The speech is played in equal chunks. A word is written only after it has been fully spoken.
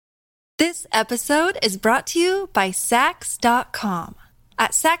This episode is brought to you by Sax.com.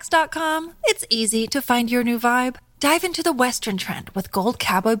 At Sax.com, it's easy to find your new vibe. Dive into the Western trend with gold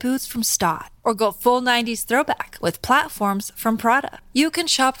cowboy boots from Stott, or go full 90s throwback with platforms from Prada. You can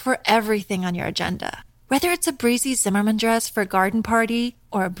shop for everything on your agenda, whether it's a breezy Zimmermann dress for a garden party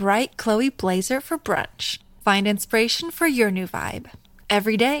or a bright Chloe blazer for brunch. Find inspiration for your new vibe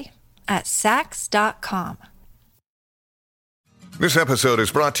every day at Sax.com. This episode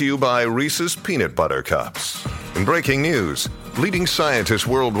is brought to you by Reese's Peanut Butter Cups. In breaking news, leading scientists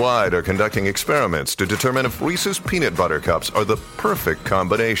worldwide are conducting experiments to determine if Reese's Peanut Butter Cups are the perfect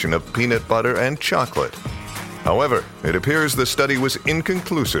combination of peanut butter and chocolate. However, it appears the study was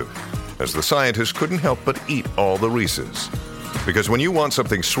inconclusive, as the scientists couldn't help but eat all the Reese's. Because when you want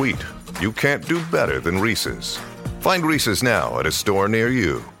something sweet, you can't do better than Reese's. Find Reese's now at a store near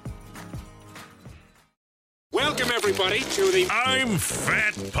you. Welcome, everybody, to the I'm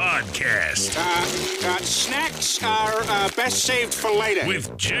Fat podcast. Snacks are best saved for later.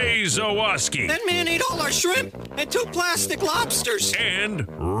 With Jay Zawoski. That man ate all our shrimp and 2 plastic lobsters. And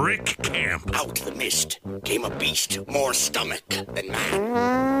Rick Camp. Out of the mist came a beast more stomach than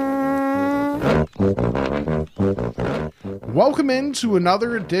man. Welcome into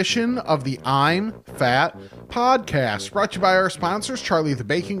another edition of the I'm Fat podcast, brought to you by our sponsors, Charlie the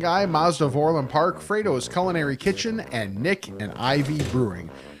Bacon Guy, Mazda of Orland Park, Fredo's Culinary Kitchen, and Nick and Ivy Brewing.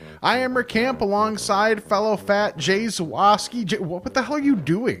 I am Rick Camp alongside fellow fat Jay Zawoski. What the hell are you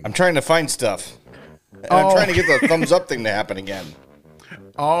doing? I'm trying to find stuff. I'm trying to get the thumbs up thing to happen again.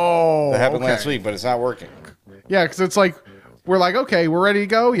 Oh, that happened last week, but it's not working. Yeah, because it's like, we're like, okay, we're ready to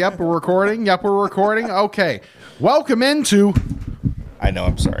go. Yep, we're recording. Yep, we're recording. Okay. Welcome into... I know,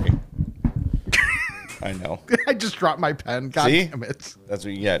 I'm sorry. I know. I just dropped my pen. God See? damn it. That's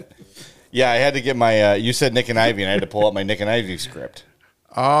what you get. Yeah, I had to get my... you said Nick and Ivy, and I had to pull up my Nick and Ivy script.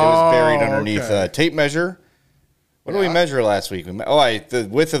 Oh, it was buried underneath okay. tape measure. What did we measure last week? The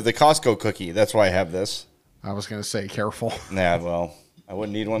width of the Costco cookie. That's why I have this. I was going to say, careful. Nah, well, I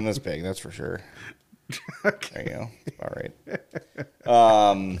wouldn't need one this big, that's for sure. Okay. There you go. All right.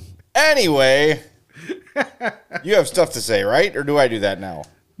 Anyway, you have stuff to say, right? Or do I do that now?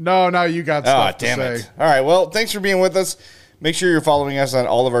 No, you got stuff to say. Damn it. All right, well, thanks for being with us. Make sure you're following us on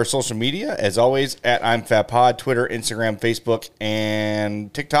all of our social media. As always, at I'm Fat Pod, Twitter, Instagram, Facebook,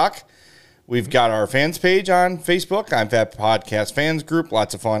 and TikTok. We've got our fans page on Facebook, I'm Fat Podcast Fans Group.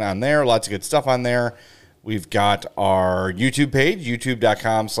 Lots of fun on there. Lots of good stuff on there. We've got our YouTube page,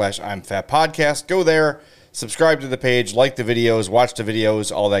 youtube.com/I'm Fat Podcast. Go there, subscribe to the page, like the videos, watch the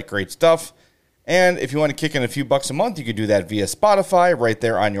videos, all that great stuff. And if you want to kick in a few bucks a month, you can do that via Spotify right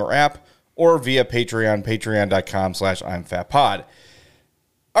there on your app, or via Patreon, patreon.com/I'm Fat Pod.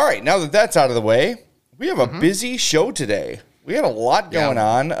 All right, now that that's out of the way, we have a busy show today. We had a lot going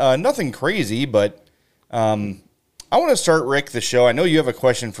on. Nothing crazy, but I want to start, Rick, the show. I know you have a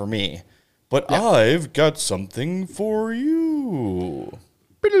question for me, but I've got something for you.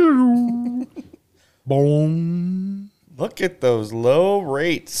 Boom. Look at those low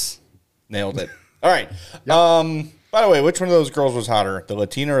rates. Nailed it. All right. By the way, which one of those girls was hotter, the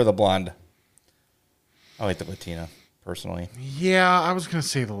Latina or the blonde? I like the Latina, personally. Yeah, I was going to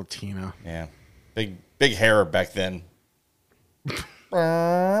say the Latina. Yeah. Big hair back then. All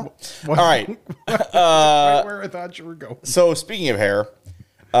right. Right where I thought you were going. So, speaking of hair,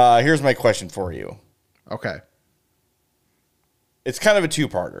 here's my question for you. Okay. It's kind of a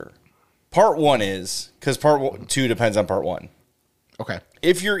two-parter. Part one is, because part two depends on part one. Okay.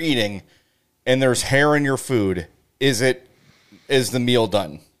 If you're eating and there's hair in your food, is the meal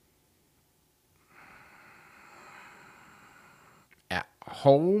done? At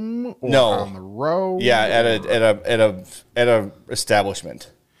home or No. on the road? Yeah, at a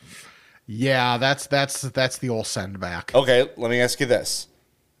establishment. Yeah, that's the old send back. Okay, let me ask you this.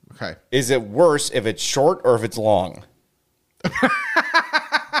 Okay. Is it worse if it's short or if it's long?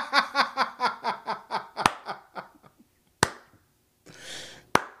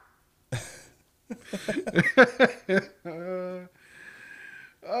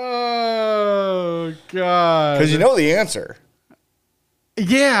 Oh, God. Because you know the answer.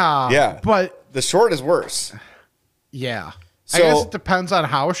 Yeah. Yeah. But, The short is worse. yeah. So, I guess it depends on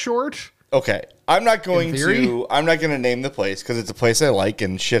how short. Okay. I'm not going In theory? to name the place because it's a place I like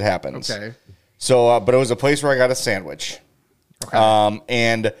and shit happens. Okay. So, but it was a place where I got a sandwich. Okay.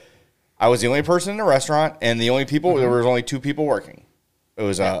 And I was the only person in the restaurant and the only people, there was only 2 people working. It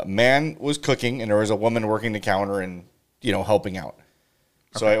was a man was cooking and there was a woman working the counter and, helping out.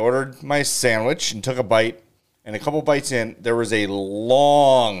 So I ordered my sandwich and took a bite, and a couple bites in, there was a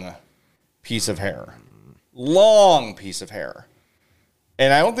long piece of hair.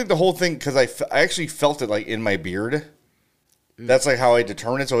 And I don't think the whole thing, because I actually felt it like in my beard. That's like how I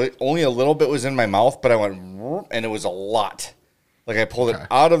determined it. So only a little bit was in my mouth, but I went, and it was a lot. Like I pulled it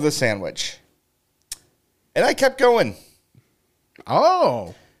out of the sandwich. And I kept going.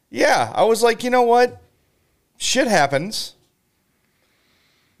 Oh. Yeah. I was like, you know what? Shit happens.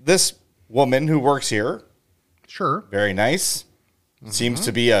 This woman who works here. Sure. Very nice. Seems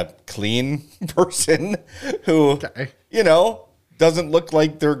to be a clean person who, you know, doesn't look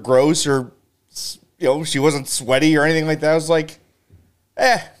like they're gross or, you know, she wasn't sweaty or anything like that. I was like,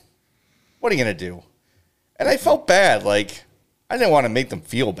 what are you going to do? And I felt bad. Like, I didn't want to make them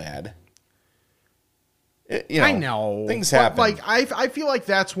feel bad. I know. Things happen. Like, I feel like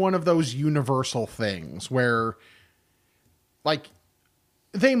that's one of those universal things where, like,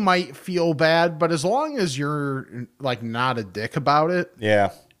 they might feel bad, but as long as you're, like, not a dick about it.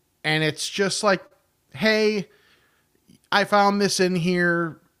 Yeah. And it's just like, hey, I found this in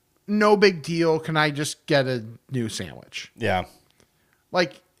here. No big deal. Can I just get a new sandwich? Yeah.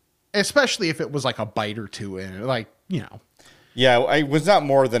 Like, especially if it was like a bite or two in it. Like, you know. Yeah, I was not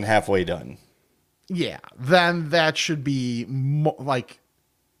more than halfway done. Yeah. Then that should be, like,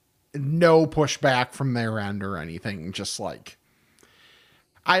 no pushback from their end or anything. Just like,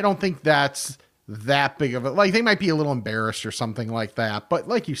 I don't think that's that big of a, like, they might be a little embarrassed or something like that. But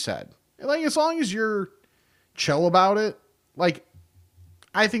like you said, like, as long as you're chill about it, like,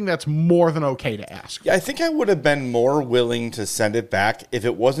 I think that's more than okay to ask. Yeah, I think I would have been more willing to send it back if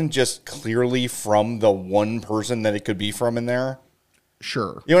it wasn't just clearly from the one person that it could be from in there.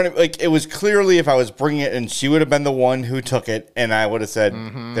 Sure. You know what I mean? Like, it was clearly if I was bringing it and she would have been the one who took it, and I would have said,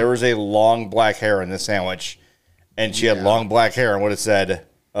 there was a long black hair in the sandwich, and she had long black hair, and would have said,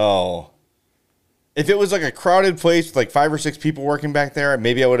 oh. If it was like a crowded place with like 5 or 6 people working back there,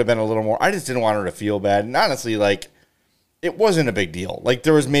 maybe I would have been a little more. I just didn't want her to feel bad. And honestly, like, it wasn't a big deal. Like,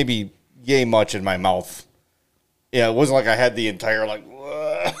 there was maybe yay much in my mouth. Yeah, it wasn't like I had the entire, like,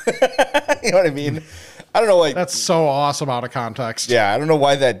 you know what I mean? I don't know. Like, that's so awesome out of context. Yeah, I don't know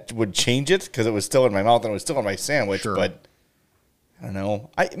why that would change it because it was still in my mouth and it was still in my sandwich. Sure. But I don't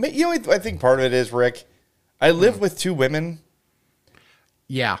know. I think part of it is, Rick, I live with 2 women.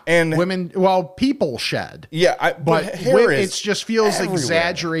 Yeah. And women, well, people shed. Yeah. But hair it just feels everywhere.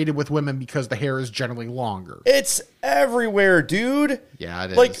 Exaggerated with women because the hair is generally longer. It's everywhere, dude. Yeah,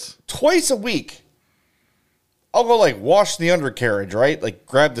 it is. Like, twice a week, I'll go, like, wash the undercarriage, right? Like,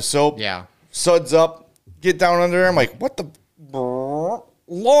 grab the soap. Yeah. Suds up. Get down under there. I'm like, what the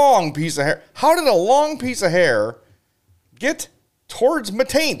long piece of hair? How did a long piece of hair get towards my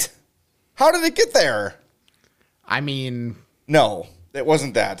taint? How did it get there? I mean, no, it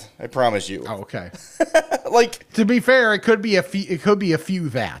wasn't that. I promise you. Oh, okay. Like, to be fair, it could be a few. It could be a few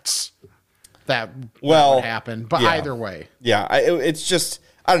that would happen. But either way, yeah. It's just,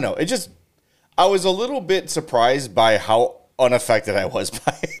 I don't know. It just, I was a little bit surprised by how unaffected I was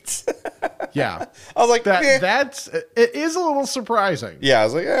by it. Yeah. I was like, it is a little surprising. Yeah, I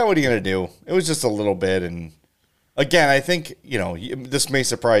was like, what are you going to do? It was just a little bit. And again, I think, you know, this may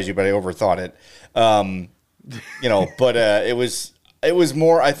surprise you, but I overthought it. You know, but it was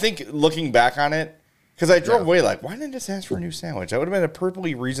more, I think, looking back on it, because I drove away like, why didn't I just ask for a new sandwich? That would have been a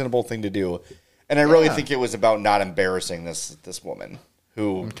perfectly reasonable thing to do. And I really think it was about not embarrassing this woman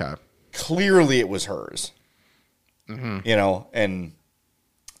who clearly it was hers. Mm-hmm. You know, and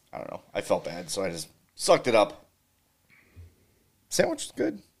I don't know. I felt bad, so I just sucked it up. Sandwich was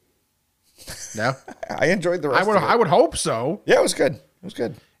good. Yeah. I enjoyed the rest of it. I would hope so. Yeah, it was good. It was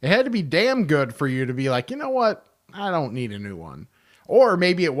good. It had to be damn good for you to be like, you know what? I don't need a new one. Or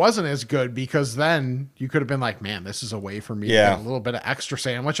maybe it wasn't as good because then you could have been like, man, this is a way for me to get a little bit of extra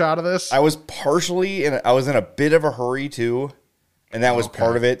sandwich out of this. I was I was in a bit of a hurry too. And that was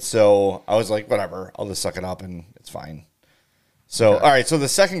part of it. So I was like, whatever, I'll just suck it up and it's fine. So, all right. So the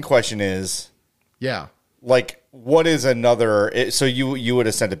second question is, like, what is another, so you would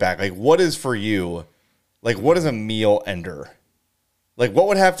have sent it back. Like, what is for you, like, what is a meal ender? Like, what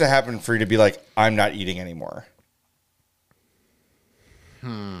would have to happen for you to be like, I'm not eating anymore?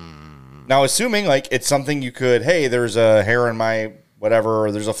 Now, assuming, like, it's something you could, hey, there's a hair in my whatever,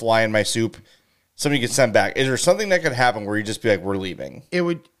 or there's a fly in my soup, something you could send back. Is there something that could happen where you just be like, we're leaving? It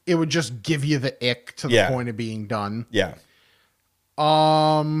would just give you the ick to the point of being done. Yeah.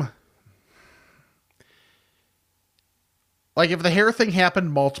 Like, if the hair thing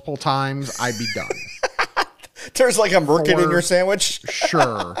happened multiple times, I'd be done. There's like a merkin in your sandwich?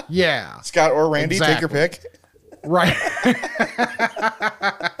 Sure. Yeah. Scott or Randy, take your pick. Right.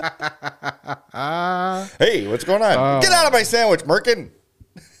 Hey, what's going on? Get out of my sandwich, merkin.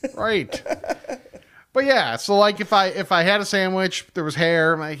 Right. But yeah, so like if I had a sandwich, there was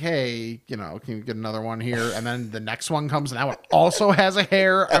hair, I'm like, hey, can you get another one here? And then the next one comes and now it also has a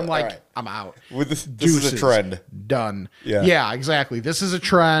hair. I'm like, right. I'm out. This is a trend. Done. Yeah. Yeah, exactly. This is a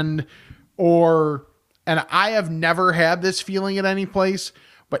trend. And I have never had this feeling at any place,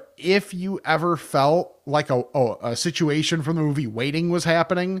 but if you ever felt like a situation from the movie Waiting was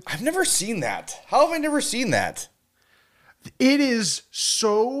happening. I've never seen that. How have I never seen that? It is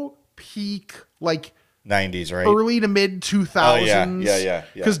so peak, like 90s, right? early to mid 2000s. Oh, yeah.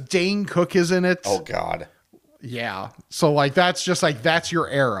 Because Dane Cook is in it. Oh, God. Yeah. So, like, that's just like, that's your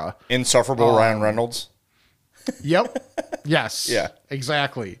era. Insufferable Ryan Reynolds. Yep. Yes. Yeah.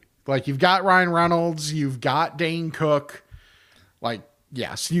 Exactly. Like, you've got Ryan Reynolds, you've got Dane Cook. Like,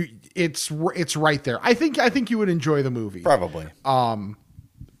 yes, it's right there. I think you would enjoy the movie. Probably.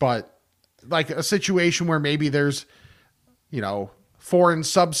 But like a situation where maybe there's, foreign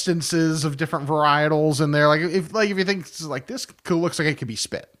substances of different varietals in there. Like if you think like this looks like it could be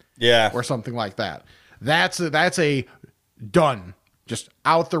spit. Yeah. Or something like that. That's a done. Just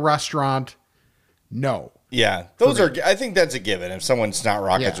out the restaurant. No. Yeah. I think that's a given. If someone snot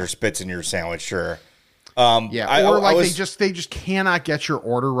rockets or spits in your sandwich, sure. They just cannot get your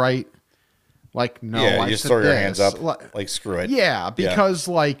order right. Like, no, yeah, you just throw your hands up. Like, screw it. Yeah, because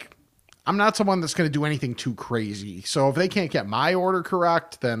like I'm not someone that's going to do anything too crazy. So if they can't get my order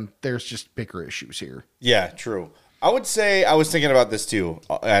correct, then there's just bigger issues here. Yeah, true. I would say I was thinking about this too.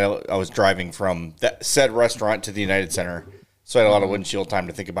 I was driving from that said restaurant to the United Center, so I had a lot of windshield time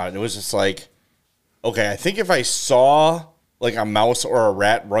to think about it. And it was just like, okay, I think if I saw like a mouse or a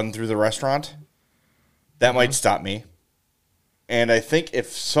rat run through the restaurant, that might stop me. And I think if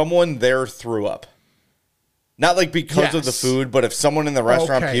someone there threw up, not like because of the food, but if someone in the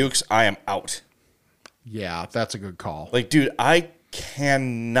restaurant pukes, I am out. Yeah, that's a good call. Like, dude, I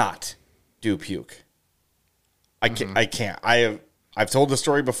cannot do puke. I can't. I've told the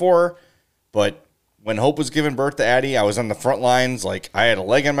story before, but when Hope was giving birth to Addie, I was on the front lines. Like, I had a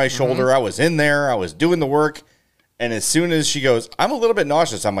leg on my shoulder. I was in there. I was doing the work. And as soon as she goes, I'm a little bit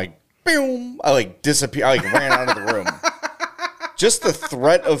nauseous, I'm like, boom. I like disappear. I like ran out of the room. Just the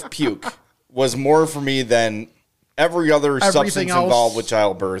threat of puke was more for me than every other substance involved with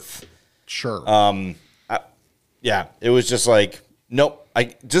childbirth. Sure. Yeah, it was just like, nope.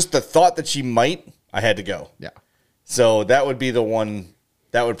 Just the thought that she might, I had to go. Yeah. So that would be the one.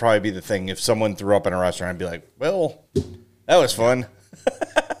 That would probably be the thing. If someone threw up in a restaurant, I'd be like, well, that was fun.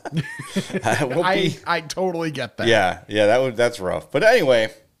 I totally get that. Yeah, that's rough. But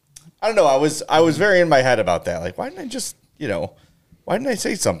anyway, I don't know. I was very in my head about that. Like, why didn't I just, why didn't I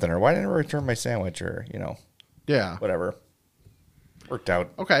say something, or why didn't I return my sandwich, or whatever. Worked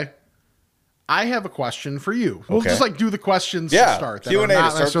out. Okay. I have a question for you. We'll just like do the questions to start. Q&A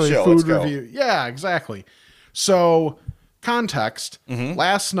to start the show. Food review. Yeah, exactly. So, context.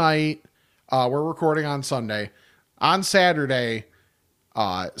 Last night, we're recording on Sunday. On Saturday,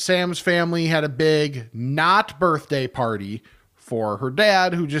 Sam's family had a big not birthday party for her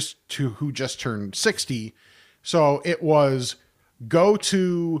dad, who just turned 60. So it was go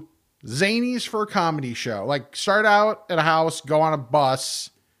to Zany's for a comedy show. Like, start out at a house, go on a bus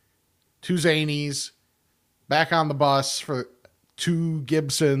to Zany's, back on the bus for two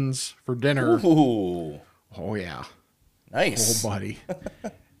Gibsons for dinner. Ooh. Oh yeah. Nice. Oh buddy.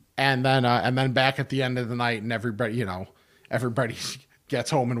 and then back at the end of the night, and everybody gets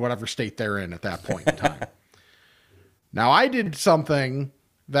home in whatever state they're in at that point in time. Now, I did something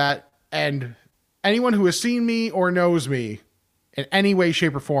that, and anyone who has seen me or knows me in any way,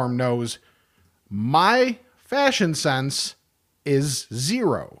 shape, or form knows my fashion sense is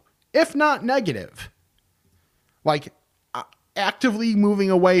zero, if not negative. Like, actively moving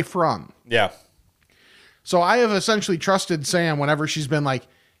away from. Yeah. So I have essentially trusted Sam whenever she's been like,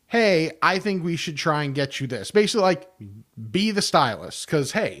 hey, I think we should try and get you this. Basically, like, be the stylist.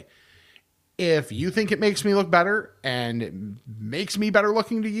 Because, hey, if you think it makes me look better and it makes me better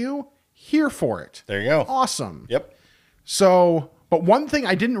looking to you, here for it. There you go. Awesome. Yep. So, but one thing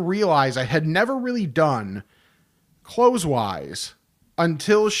I didn't realize I had never really done clothes-wise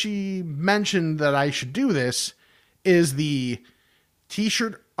until she mentioned that I should do this is the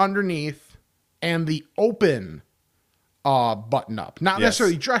t-shirt underneath and the open button up. Not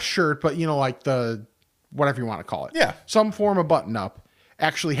necessarily dress shirt, but like the whatever you want to call it. Yeah. Some form of button up,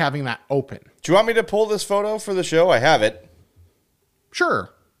 actually having that open. Do you want me to pull this photo for the show? I have it.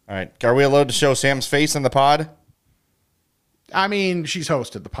 Sure. All right. Are we allowed to show Sam's face in the pod? I mean, she's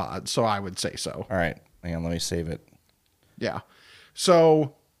hosted the pod, so I would say so. All right. Hang on, let me save it. Yeah.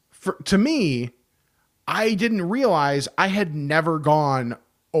 So to me, I didn't realize I had never gone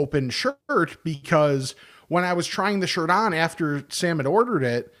open shirt, because when I was trying the shirt on after Sam had ordered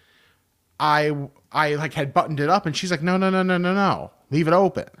it, I like had buttoned it up, and she's like, no, leave it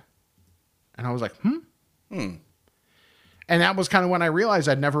open. And I was like, And that was kind of when I realized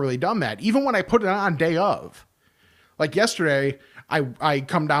I'd never really done that. Even when I put it on day of, like yesterday, I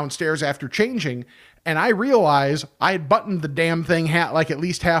come downstairs after changing, and I realize I had buttoned the damn thing like at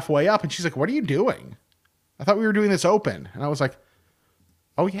least halfway up. And she's like, what are you doing? I thought we were doing this open. And I was like,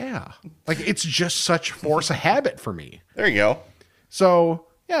 oh yeah. Like, it's just such force of habit for me. There you go. So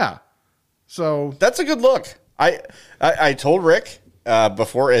yeah. So that's a good look. I told Rick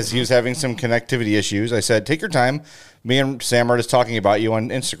before, as he was having some connectivity issues, I said, take your time. Me and Sam are just talking about you on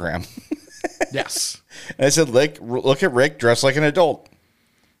Instagram. Yes. And I said, look at Rick dressed like an adult.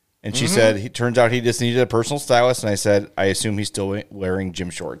 And she said, he turns out he just needed a personal stylist. And I said, I assume he's still wearing gym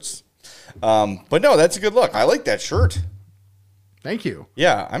shorts. But no, that's a good look. I like that shirt. Thank you.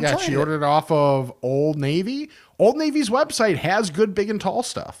 Yeah, she ordered it off of Old Navy. Old Navy's website has good big and tall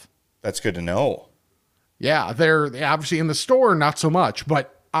stuff. That's good to know. Yeah, they're obviously in the store, not so much,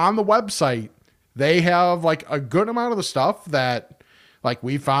 but on the website, they have like a good amount of the stuff that like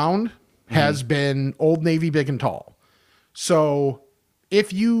we found has been Old Navy big and tall. So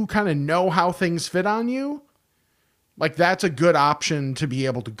if you kind of know how things fit on you, like that's a good option to be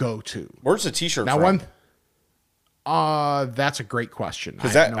able to go to. Where's the t-shirt now from? That's a great question. I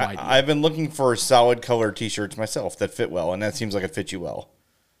Because have no idea. I've been looking for solid color t-shirts myself that fit well, and that seems like it fits you well.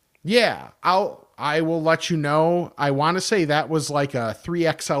 Yeah, I will let you know. I want to say that was like a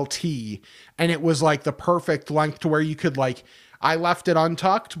 3XLT, and it was like the perfect length to where you could like, I left it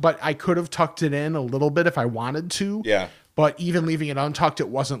untucked, but I could have tucked it in a little bit if I wanted to. Yeah. But even leaving it untucked, it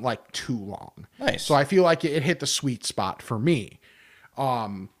wasn't like too long. Nice. So I feel like it hit the sweet spot for me.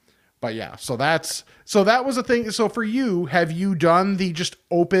 But yeah, so that was a thing. So for you, have you done the just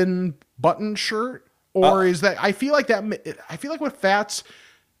open button shirt, or is that, I feel like with Fats,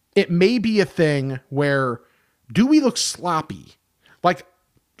 it may be a thing where, do we look sloppy? Like,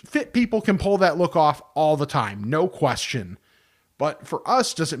 fit people can pull that look off all the time, no question. But for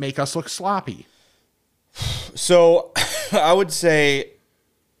us, does it make us look sloppy? So I would say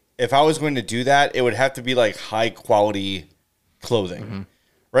if I was going to do that, it would have to be like high quality clothing,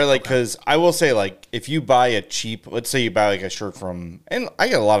 right? Like, because I will say, like, if you buy a cheap, let's say you buy like a shirt from, and I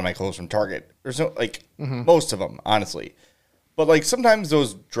get a lot of my clothes from Target. There's no, like, most of them, honestly. But like sometimes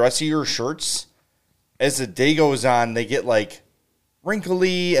those dressier shirts, as the day goes on, they get like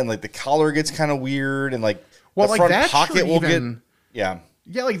wrinkly and like the collar gets kind of weird and like the like front that pocket will get, Yeah,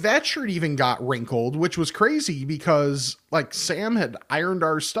 like that shirt even got wrinkled, which was crazy because like Sam had ironed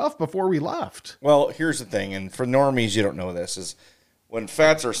our stuff before we left. Well, here's the thing, and for normies, you don't know this, is when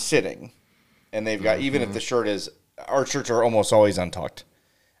Fats are sitting and they've got, even if the shirt is, our shirts are almost always untucked,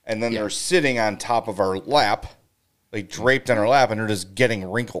 and then they're sitting on top of our lap, like draped on our lap, and they're just getting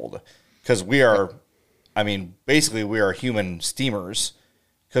wrinkled because we are, I mean, basically we are human steamers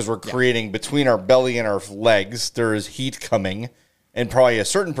because we're creating between our belly and our legs, there is heat coming and probably a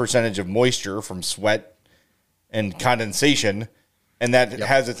certain percentage of moisture from sweat and condensation, and that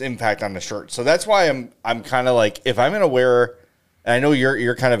has its impact on the shirt. So that's why I'm kind of like, if I'm going to wear, and I know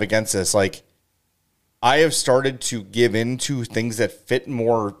you're kind of against this, like I have started to give into things that fit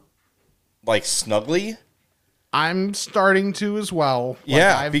more like snugly. I'm starting to as well.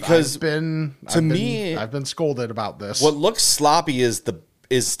 Like because I've been scolded about this. What looks sloppy is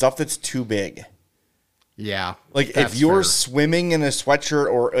stuff that's too big. Yeah. Like if you're swimming in a sweatshirt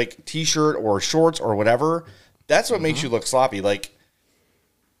or like t-shirt or shorts or whatever, that's what makes you look sloppy. Like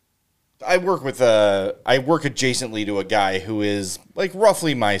I work adjacently to a guy who is like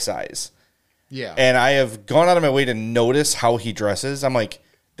roughly my size. Yeah. And I have gone out of my way to notice how he dresses. I'm like,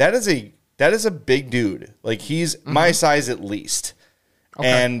 that is a big dude. Like he's my size at least. Okay.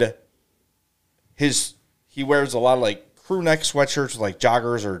 And he wears a lot of like crew neck sweatshirts with like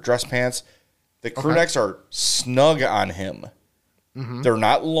joggers or dress pants. The crew necks are snug on him. They're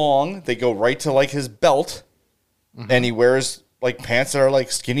not long. They go right to like his belt. And he wears like pants that are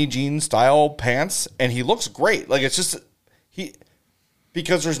like skinny jean style pants. And he looks great. Like it's just,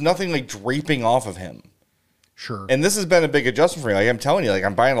 because there's nothing like draping off of him. Sure. And this has been a big adjustment for me. Like I'm telling you, like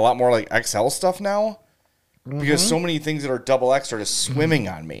I'm buying a lot more like XL stuff now because so many things that are double X are just swimming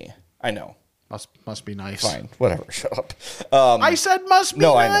on me. I know. Must be nice. Fine. Whatever. Shut up. I said must be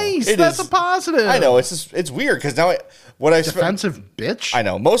nice. That's a positive. I know. It's weird because now defensive bitch. I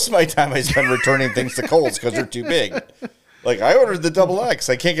know. Most of my time I spend returning things to Kohl's because they're too big. Like I ordered the double X.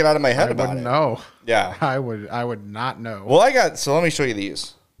 I can't get out of my head about it. No. Yeah. I would not know. Well, so let me show you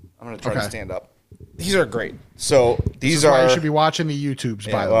these. I'm going to try to stand up. These are great. So these Why are. you should be watching the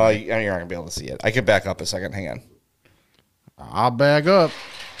YouTubes, by the well, way. you're not going to be able to see it. I can back up a second. Hang on. I'll back up.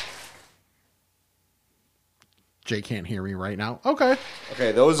 Jay can't hear me right now. Okay.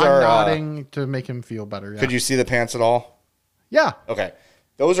 Okay, those I'm are. nodding to make him feel better. Yeah. Could you see the pants at all? Yeah. Okay.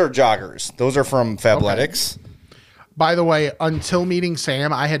 Those are joggers. Those are from Fabletics. By the way, until meeting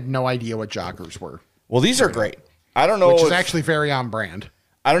Sam, I had no idea what joggers were. Well, these are great. I don't know. Which is actually very on brand.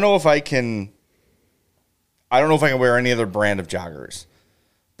 I don't know if I can wear any other brand of joggers,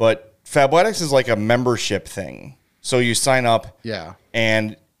 but Fabletics is like a membership thing. So you sign up,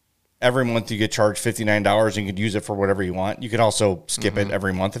 and every month you get charged $59, and you can use it for whatever you want. You can also skip it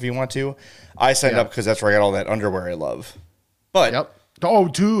every month if you want to. I signed up because that's where I got all that underwear I love. But oh,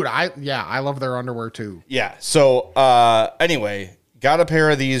 dude, I love their underwear too. yeah. So anyway, got a pair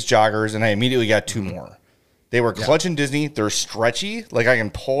of these joggers, and I immediately got two more. They were Clutch and Disney. They're stretchy, like I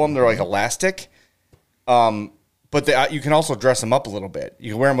can pull them. They're like elastic. But you can also dress them up a little bit.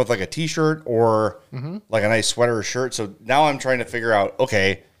 You can wear them with like a t-shirt or like a nice sweater or shirt. So now I'm trying to figure out,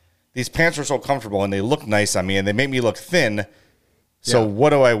 okay, these pants are so comfortable and they look nice on me and they make me look thin. So what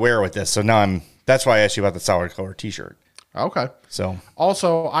do I wear with this? So now that's why I asked you about the solid color t-shirt. Okay. So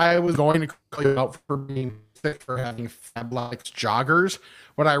also, I was going to call you out for being thick for having Fabletics joggers,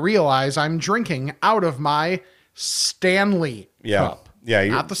 but I realize I'm drinking out of my Stanley cup. Yeah,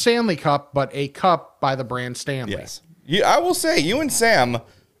 not the Stanley Cup, but a cup by the brand Stanley. Yes. I will say, you and Sam,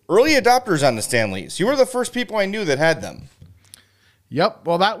 early adopters on the Stanleys. You were the first people I knew that had them. Yep.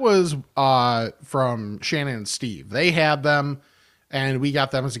 Well, that was from Shannon and Steve. They had them, and we got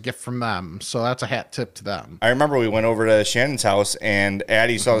them as a gift from them. So that's a hat tip to them. I remember we went over to Shannon's house, and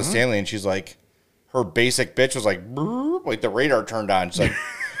Addie saw the Stanley, and she's like, her basic bitch was like, the radar turned on. She's like,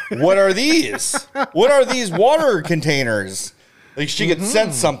 what are these? What are these water containers? Like she could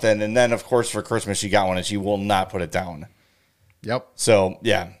sense something, and then of course for Christmas she got one, and she will not put it down. Yep. So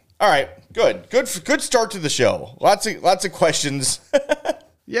yeah. All right. Good start to the show. Lots of questions.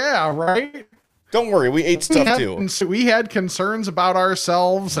 Yeah. Right. Don't worry, we ate stuff too. We had concerns about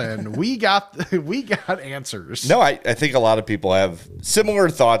ourselves, and we got answers. No, I think a lot of people have similar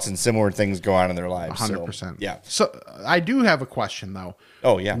thoughts and similar things go on in their lives. 100%. So, yeah. So I do have a question though.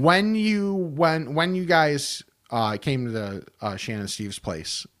 Oh yeah. When you guys came to Shannon and Steve's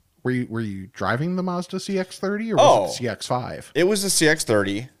place, were you driving the Mazda CX-30 or was it the CX-5? It was the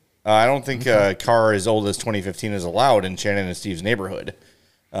CX-30. I don't think a car as old as 2015 is allowed in Shannon and Steve's neighborhood.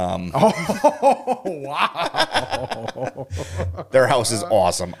 Oh, wow. Their house is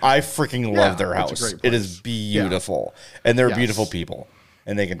awesome. I freaking love their it's a house. great It place. is beautiful. And they're Yes. beautiful people.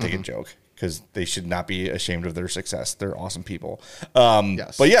 And they can take a joke because they should not be ashamed of their success. They're awesome people.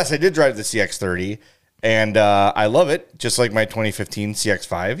 Yes. But yes, I did drive the CX-30. And I love it, just like my 2015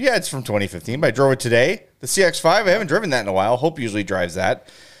 CX-5. Yeah, it's from 2015, but I drove it today. The CX-5, I haven't driven that in a while. Hope usually drives that.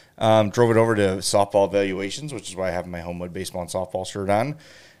 Drove it over to softball evaluations, which is why I have my Homewood baseball and softball shirt on.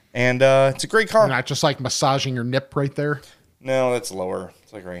 And it's a great car. Not just like massaging your nip right there. No, that's lower.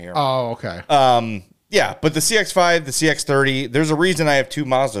 It's like right here. Oh, okay. Yeah, but the CX-5, the CX-30, there's a reason I have two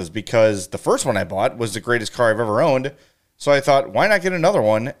Mazdas, because the first one I bought was the greatest car I've ever owned. So I thought, why not get another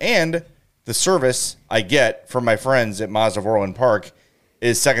one? And the service I get from my friends at Mazda of Orland Park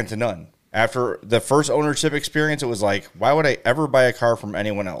is second to none. After the first ownership experience, it was like, why would I ever buy a car from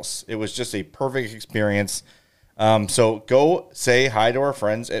anyone else? It was just a perfect experience. So go say hi to our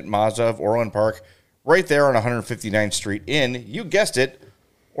friends at Mazda of Orland Park, right there on 159th Street in, you guessed it,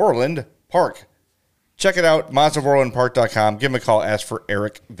 Orland Park. Check it out, MazdaofOrlandPark.com. Give him a call, ask for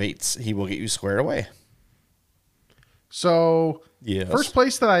Eric Vates. He will get you squared away. So, Yes. first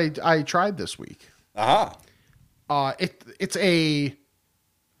place that I tried this week. It's a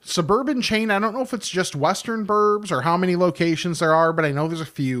suburban chain. I don't know if it's just Western Burbs or how many locations there are, but I know there's a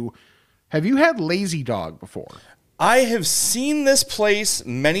few. Have you had Lazy Dog before? I have seen this place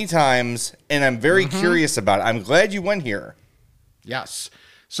many times, and I'm very curious about it. I'm glad you went here. Yes.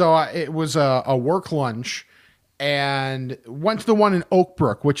 So it was a work lunch, and went to the one in Oak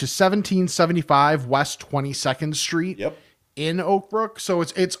Brook, which is 1775 West 22nd Street. Yep. In Oak Brook. So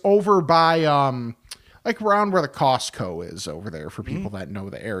it's over by like around where the Costco is over there for people that know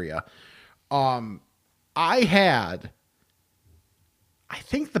the area. I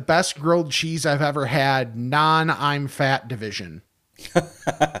think the best grilled cheese I've ever had, I'm fat division.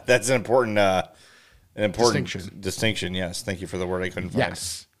 That's an important Distinction. Yes. Thank you for the word I couldn't find.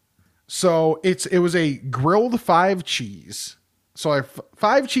 Yes. So it was a grilled 5 cheese. So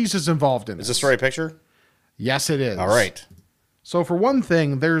 5 cheeses involved in Is this the right picture? Yes, it is. All right. So for one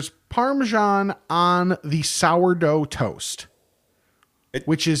thing, there's Parmesan on the sourdough toast.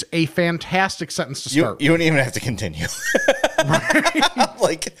 which is a fantastic sentence to You start. don't even have to continue. I'm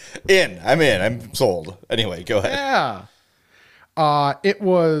in. I'm sold. Anyway, go ahead. Yeah. It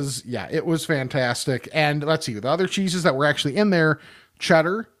was fantastic. And let's see, the other cheeses that were actually in there,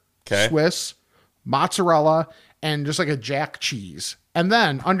 cheddar, Swiss, mozzarella, and just like a jack cheese. And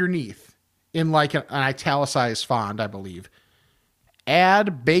then underneath, in like an italicized font, I believe,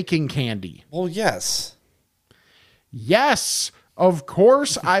 add baking candy. Well, yes. Yes, of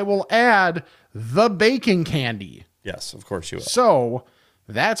course I will add the baking candy. Yes, of course you will. So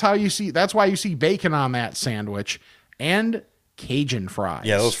that's why you see bacon on that sandwich and Cajun fries.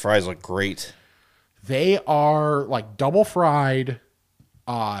 Yeah, those fries look great. They are like double fried.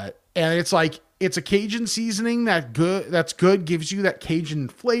 And it's a Cajun seasoning that's good, gives you that Cajun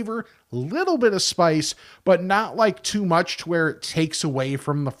flavor, little bit of spice, but not like too much to where it takes away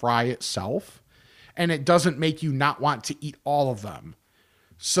from the fry itself. And it doesn't make you not want to eat all of them.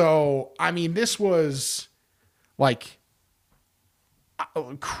 So, I mean, this was like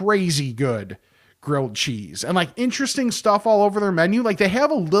crazy good grilled cheese and like interesting stuff all over their menu. Like they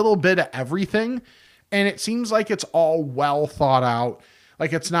have a little bit of everything and it seems like it's all well thought out.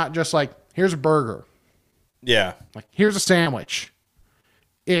 Like it's not just like, here's a burger. Yeah. Like here's a sandwich.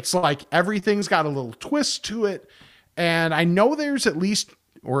 It's like everything's got a little twist to it. And I know there's at least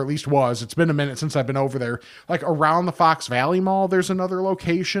was, it's been a minute since I've been over there, like around the Fox Valley Mall, there's another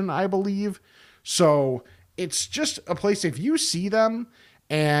location, I believe. So it's just a place, if you see them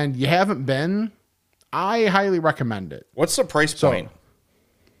and you haven't been, I highly recommend it. What's the price point?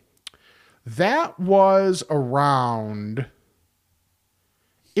 That was around,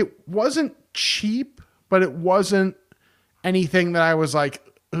 it wasn't cheap, but it wasn't anything that I was like,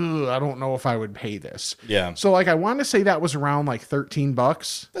 ugh, I don't know if I would pay this. Yeah. So like, I want to say that was around like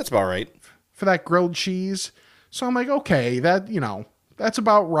 $13. That's about right. For that grilled cheese. So I'm like, okay, that's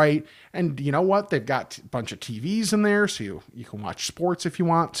about right. And you know what? They've got a bunch of TVs in there. So you can watch sports if you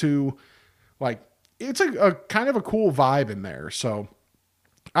want to. Like, it's a kind of a cool vibe in there. So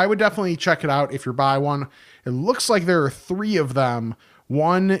I would definitely check it out if you're by one. It looks like there are 3 of them.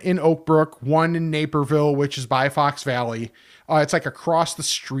 One in Oak Brook, one in Naperville, which is by Fox Valley. It's like across the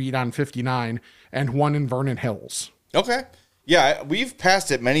street on 59, and one in Vernon Hills. Okay. Yeah, we've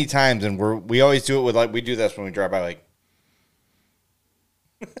passed it many times, and we always do it with we do this when we drive by,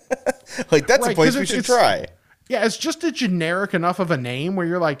 like that's a place we should try. Yeah, it's just a generic enough of a name where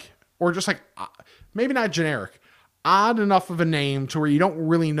you're like, or just like, maybe not generic, odd enough of a name to where you don't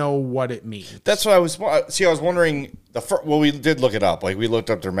really know what it means. That's what I was wondering. We did look it up. Like we looked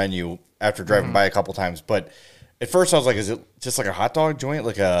up their menu after driving by a couple times, but at first I was like, is it just like a hot dog joint?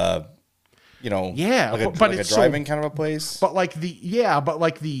 Like a, like a drive-in kind of a place? But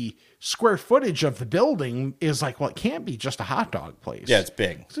the square footage of the building is like, well, it can't be just a hot dog place. Yeah, it's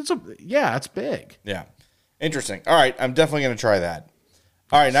big. It's big. Yeah. Interesting. All right. I'm definitely going to try that.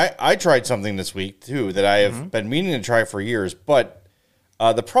 All right. And I tried something this week too that I have been meaning to try for years, but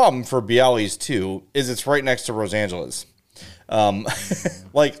the problem for Bialys too is it's right next to Rosangeles.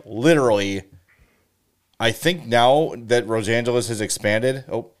 Like literally, I think now that Rosangeles has expanded.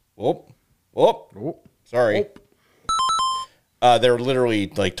 Sorry. They're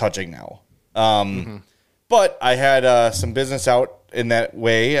literally like touching now. But I had some business out in that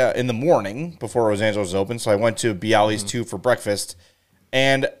way in the morning before Rosangeles was open. So I went to Bialys 2 for breakfast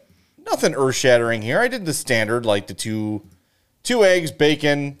and nothing earth shattering here. I did the standard, like the two eggs,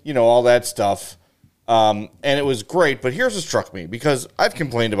 bacon, all that stuff. And it was great. But here's what struck me because I've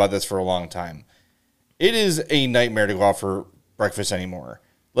complained about this for a long time. It is a nightmare to go out for breakfast anymore.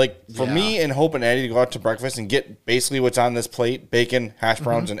 Like, for me and Hope and Eddie to go out to breakfast and get basically what's on this plate, bacon, hash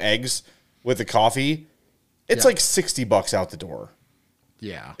browns, and eggs with the coffee, it's like $60 out the door.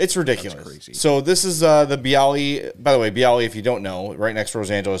 Yeah. It's ridiculous. That's crazy. So this is the Bialy. By the way, Bialy, if you don't know, right next to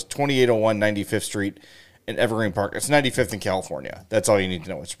Rosangeles, 2801 95th Street in Evergreen Park. It's 95th in California. That's all you need to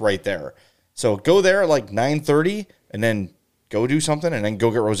know. It's right there. So go there at like 9:30 and then go do something and then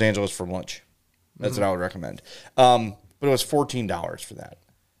go get Rosangeles for lunch. That's what I would recommend. But it was $14 for that.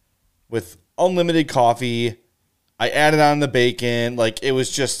 With unlimited coffee. I added on the bacon. Like, it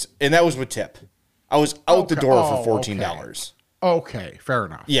was just, and that was with tip. I was out the door for $14. Okay, fair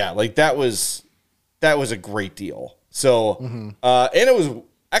enough. Yeah, like that was a great deal. So, and it was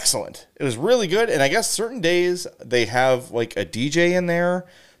excellent. It was really good. And I guess certain days they have like a DJ in there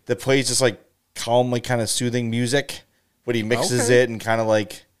that plays just like calm, like kind of soothing music, but he mixes it and kind of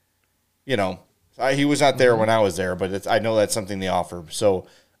like, he was not there when I was there, but I know that's something they offer. So,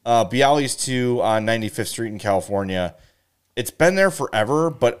 Bialys 2 on 95th Street in California. It's been there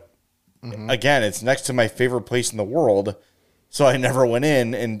forever, but again, it's next to my favorite place in the world, So I never went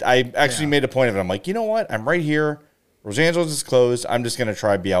in, and I actually made a point of it. I'm like, you know what? I'm right here. Rosangelo's is closed. I'm just going to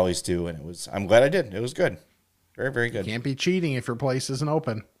try Bialys too. And I'm glad I did. It was good. Very, very good. Can't be cheating if your place isn't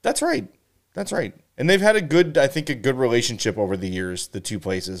open. That's right. That's right. And they've had a good relationship over the years, the two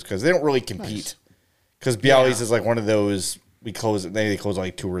places, because they don't really compete. Because Bialys is like one of those, they close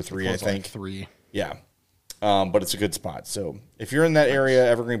like 2 or 3, I think. Like 3. Yeah. But it's a good spot. So if you're in that area,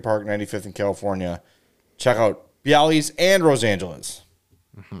 Evergreen Park, 95th in California, check out Bialys and Rosangelo's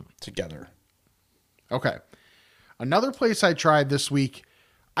together. Okay. Another place I tried this week,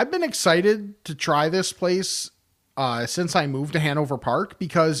 I've been excited to try this place since I moved to Hanover Park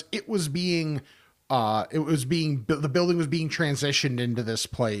because the building was being transitioned into this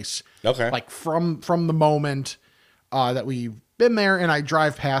place. Okay. Like from the moment that we've been there, and I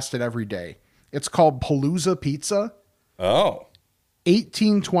drive past it every day. It's called Palooza Pizza. Oh.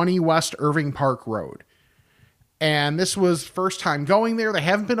 1820 West Irving Park Road. And this was first time going there. They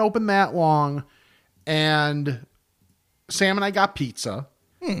haven't been open that long. And Sam and I got pizza.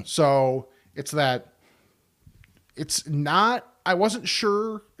 So I wasn't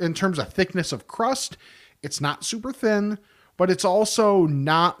sure in terms of thickness of crust. It's not super thin, but it's also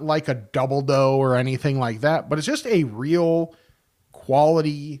not like a double dough or anything like that. But it's just a real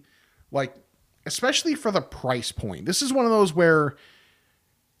quality, like, especially for the price point. This is one of those where,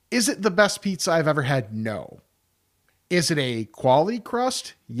 is it the best pizza I've ever had? No. Is it a quality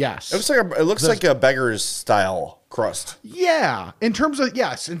crust? Yes. It looks like a beggar's style crust. Yeah. In terms of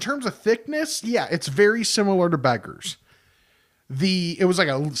thickness, yeah, it's very similar to Beggar's. It was like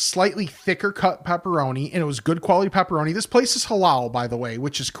a slightly thicker cut pepperoni, and it was good quality pepperoni. This place is halal, by the way,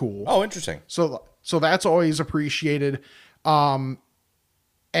 which is cool. Oh, interesting. So that's always appreciated. And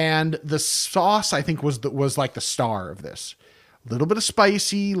the sauce, I think, was like the star of this. A little bit of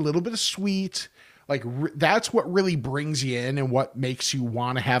spicy, a little bit of sweet. Like that's what really brings you in and what makes you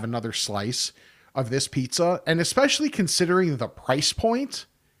want to have another slice of this pizza. And especially considering the price point,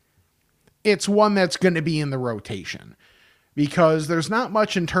 it's one that's going to be in the rotation because there's not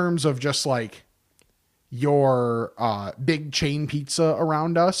much in terms of just like your big chain pizza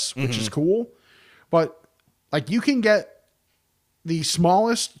around us, which is cool. But like you can get the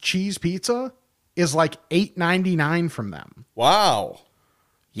smallest cheese pizza is like $8.99 from them. Wow.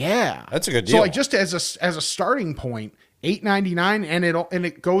 Yeah. That's a good deal. So like just as a starting point, $8.99 and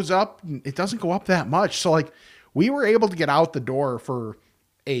it goes up. It doesn't go up that much. So like we were able to get out the door for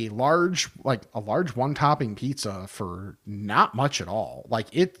a large one topping pizza for not much at all. Like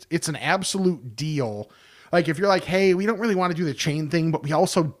it's an absolute deal. Like if you're like, hey, we don't really want to do the chain thing, but we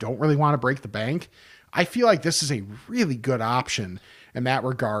also don't really want to break the bank. I feel like this is a really good option in that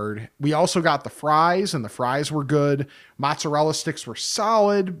regard. We also got the fries, and the fries were good. Mozzarella sticks were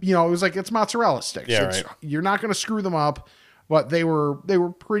solid. You know, it was like, it's mozzarella sticks. Yeah, right. You're not going to screw them up, but they were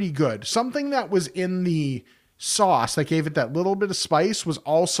pretty good. Something that was in the sauce that gave it that little bit of spice was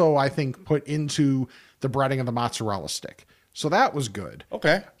also, I think, put into the breading of the mozzarella stick. So that was good.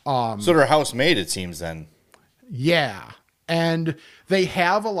 Okay. So they're house made, it seems then. Yeah. And they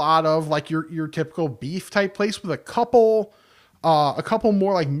have a lot of like your typical beef type place with a couple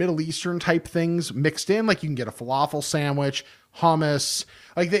more like Middle Eastern type things mixed in. Like you can get a falafel sandwich, hummus.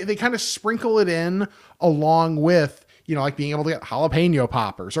 Like they kind of sprinkle it in along with, you know, like being able to get jalapeno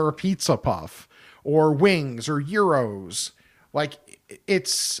poppers or a pizza puff or wings or gyros. Like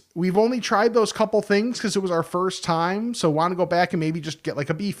we've only tried those couple things because it was our first time. So want to go back and maybe just get like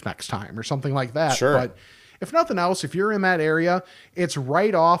a beef next time or something like that. Sure. But if nothing else, if you're in that area, it's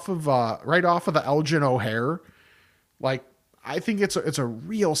right off of the Elgin O'Hare. Like, I think it's a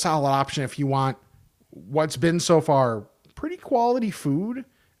real solid option if you want what's been so far pretty quality food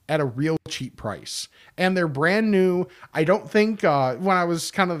at a real cheap price. And they're brand new. I don't think when I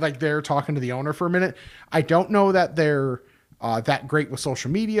was kind of like there talking to the owner for a minute, I don't know that they're that great with social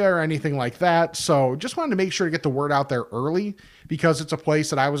media or anything like that. So just wanted to make sure to get the word out there early because it's a place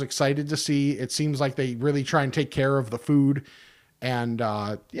that I was excited to see. It seems like they really try and take care of the food. And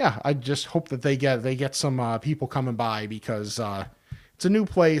I just hope that they get some people coming by because it's a new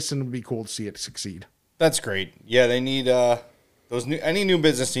place and it'd be cool to see it succeed. That's great. Yeah, they need any new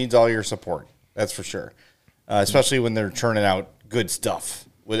business needs all your support. That's for sure. Especially when they're churning out good stuff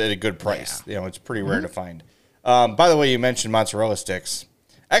at a good price. Yeah. You know, it's pretty rare to find. By the way, you mentioned mozzarella sticks.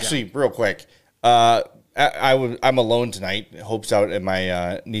 Actually, real quick, I'm alone tonight. Hope's out at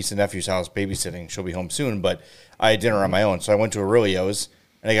my niece and nephew's house babysitting. She'll be home soon, but I had dinner on my own. So I went to Aurelio's,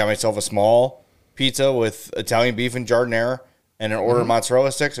 and I got myself a small pizza with Italian beef and giardiniera and an order of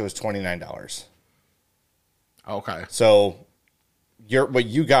mozzarella sticks. It was $29. Okay. So what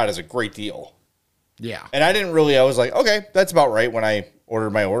you got is a great deal. Yeah. And I was like, okay, that's about right when I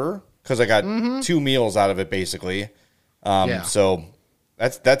ordered my order because I got 2 meals out of it basically. So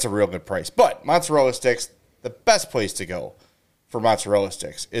that's a real good price. But mozzarella sticks, the best place to go for mozzarella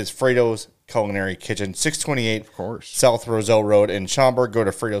sticks is Fredo's Culinary Kitchen, 628 Of course. South Roselle Road in Schaumburg. Go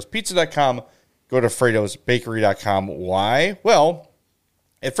to Fredo'sPizza.com. Go to Fredo'sBakery.com. Why? Well,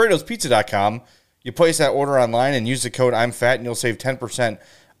 at Fredo'sPizza.com, you place that order online and use the code I'm Fat, and you'll save 10%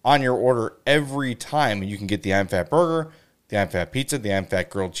 on your order every time. You can get the I'm Fat burger, the I'm Fat pizza, the I'm Fat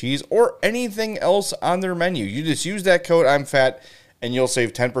grilled cheese, or anything else on their menu. You just use that code I'm Fat, and you'll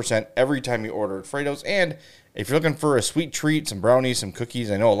save 10% every time you order at Fredo's. And if you're looking for a sweet treat, some brownies, some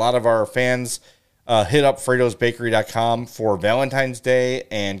cookies, I know a lot of our fans hit up Fredo'sBakery.com for Valentine's Day.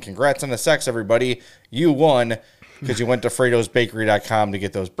 And congrats on the sex, everybody. You won because you went to Fredo'sBakery.com to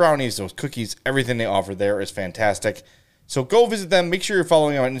get those brownies, those cookies. Everything they offer there is fantastic. So go visit them. Make sure you're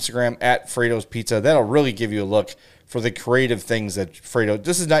following them on Instagram at Fredo's Pizza. That'll really give you a look for the creative things that Fredo.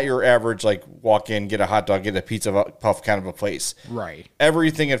 This is not your average, like, walk in, get a hot dog, get a pizza puff kind of a place. Right.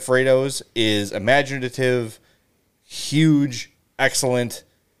 Everything at Fredo's is imaginative, huge, excellent,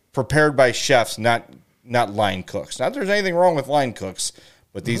 prepared by chefs, not line cooks. Not that there's anything wrong with line cooks,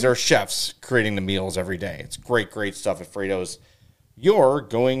 but these are chefs creating the meals every day. It's great stuff at Fredo's. You're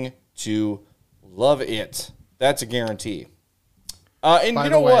going to love it. That's a guarantee. And By you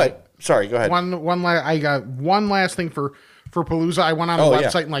the know way, what? Sorry, go ahead. I got one last thing for Palooza. I went on a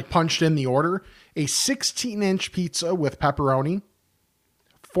website and punched in the order. A 16-inch pizza with pepperoni,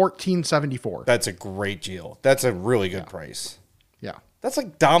 $14.74. That's a great deal. That's a really good price. Yeah. That's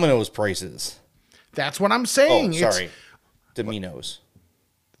like Domino's prices. That's what I'm saying. Oh, sorry. Domino's.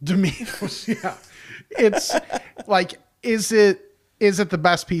 Domino's, yeah. It's like, is it the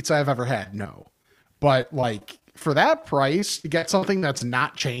best pizza I've ever had? No. But like, for that price to get something that's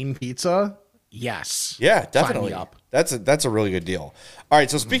not chain pizza, yes. Yeah, Sign definitely. me up. That's a really good deal. All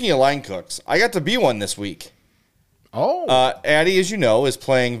right, so speaking of line cooks, I got to be one this week. Oh. Addie, as you know, is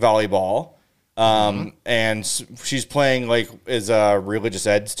playing volleyball. And she's playing like as a religious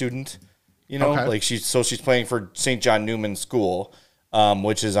ed student, you know, like she's playing for St. John Newman School,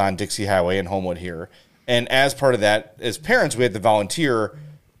 which is on Dixie Highway in Homewood here. And as part of that, as parents, we had to volunteer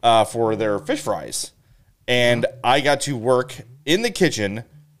for their fish fries. And I got to work in the kitchen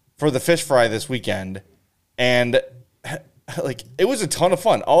for the fish fry this weekend. And like, it was a ton of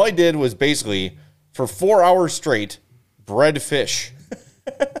fun. All I did was basically for 4 hours straight, bread fish.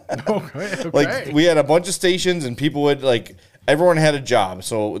 Okay. Like, we had a bunch of stations and people would like, everyone had a job.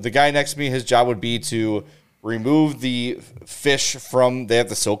 So the guy next to me, his job would be to remove the fish from, they have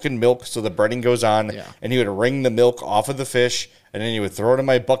to soak in milk so the breading goes on, and he would wring the milk off of the fish, and then he would throw it in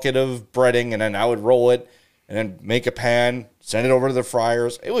my bucket of breading, and then I would roll it, and then make a pan, send it over to the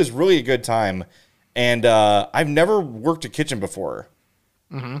fryers. It was really a good time, and I've never worked a kitchen before,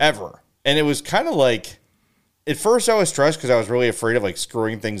 ever, and it was kind of like, at first I was stressed because I was really afraid of like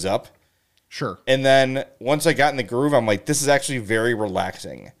screwing things up. Sure. And then once I got in the groove, I'm like, this is actually very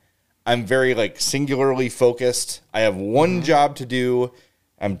relaxing. I'm very like singularly focused. I have one job to do.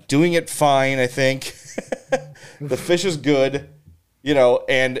 I'm doing it fine, I think. The fish is good, you know,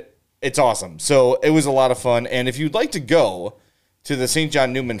 and it's awesome. So it was a lot of fun. And if you'd like to go to the St.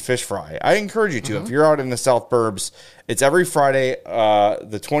 John Newman Fish Fry, I encourage you to. If you're out in the South Burbs, it's every Friday,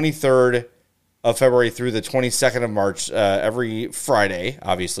 the 23rd of February through the 22nd of March, every Friday,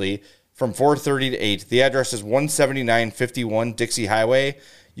 obviously, from 4:30 to 8. The address is 17951 Dixie Highway.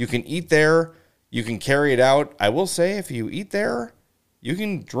 You can eat there. You can carry it out. I will say, if you eat there, you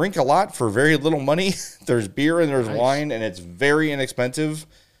can drink a lot for very little money. There's beer and there's wine, and it's very inexpensive.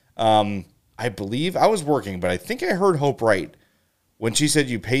 I believe I was working, but I think I heard Hope right when she said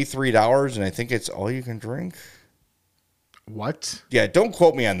you pay $3, and I think it's all you can drink. What? Yeah, don't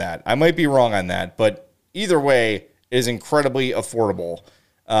quote me on that. I might be wrong on that, but either way, it is incredibly affordable.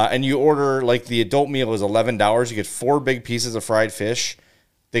 And you order, like, the adult meal is $11. You get 4 big pieces of fried fish.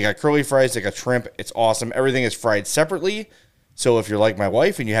 They got curly fries. They got shrimp. It's awesome. Everything is fried separately. So if you're like my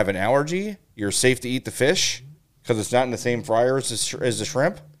wife and you have an allergy, you're safe to eat the fish because it's not in the same fryer as the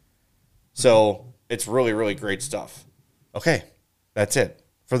shrimp. So it's really, really great stuff. Okay, that's it.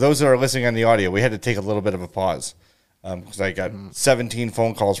 For those that are listening on the audio, we had to take a little bit of a pause because I got 17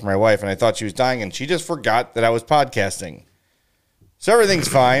 phone calls from my wife, and I thought she was dying, and she just forgot that I was podcasting. So everything's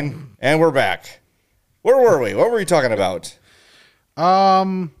fine, and we're back. Where were we? What were we talking about?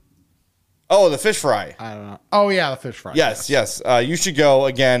 Oh, the fish fry. I don't know. Oh, yeah, the fish fry. Yes. You should go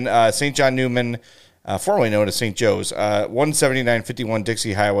again. St. John Newman, formerly known as St. Joe's, 17951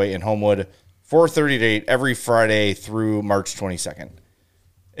 Dixie Highway in Homewood, 4:30 to 8 every Friday through March 22nd.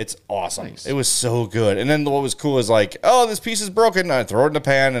 It's awesome. Nice. It was so good. And then what was cool is like, oh, this piece is broken. I'd throw it in the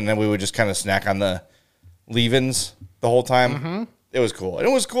pan, and then we would just kind of snack on the leave-ins the whole time. Mm-hmm. It was cool. And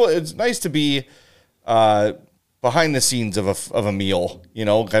it was cool. It's nice to be behind the scenes of a meal. You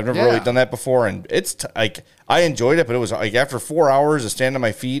know, I've never really done that before, and it's like I enjoyed it, but it was like after 4 hours of standing on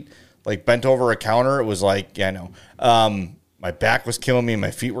my feet, like bent over a counter, it was like, yeah, no. My back was killing me, and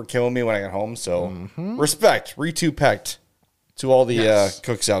my feet were killing me when I got home. So respect, Ritu to all the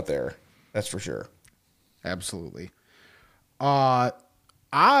cooks out there. That's for sure. Absolutely. I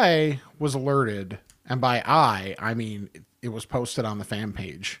was alerted, and by I mean it was posted on the fan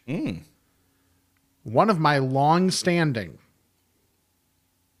page. One of my long-standing,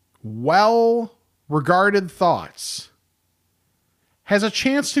 well-regarded thoughts has a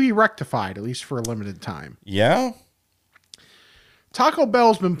chance to be rectified, at least for a limited time. Yeah? Taco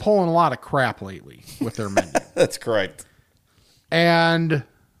Bell's been pulling a lot of crap lately with their menu. That's correct. And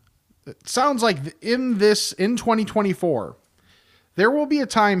it sounds like in 2024, there will be a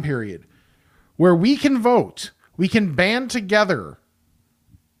time period where we can vote. We can band together.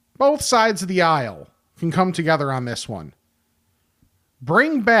 Both sides of the aisle can come together on this one.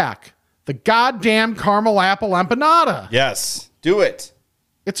 Bring back the goddamn caramel apple empanada. Yes, do it.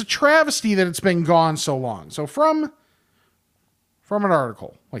 It's a travesty that it's been gone so long. So from an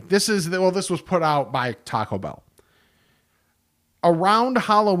article, like this was put out by Taco Bell. Around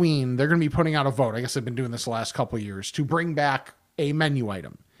Halloween, they're going to be putting out a vote. I guess they've been doing this the last couple of years to bring back a menu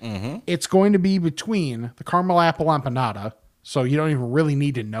item. Mm-hmm. It's going to be between the caramel apple empanada, so you don't even really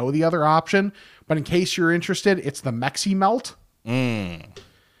need to know the other option. But in case you're interested, it's the Mexi Melt.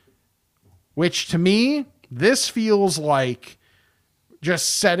 Which to me, this feels like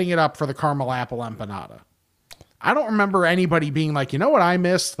just setting it up for the caramel apple empanada. I don't remember anybody being like, you know what I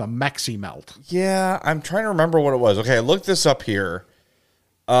missed? The Mexi Melt. Yeah, I'm trying to remember what it was. Okay, I looked this up here.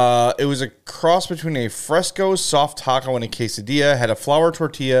 It was a cross between a fresco soft taco and a quesadilla. Had a flour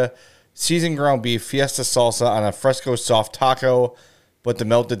tortilla, seasoned ground beef, fiesta salsa on a fresco soft taco, but the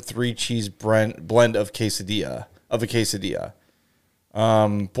melted 3-cheese blend of a quesadilla.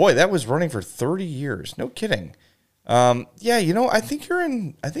 Boy, that was running for 30 years. No kidding. Yeah, you know, I think you're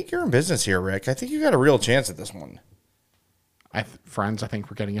in business here, Rick. I think you got a real chance at this one. Friends, I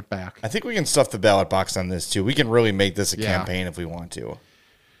think we're getting it back. I think we can stuff the ballot box on this too. We can really make this a campaign if we want to.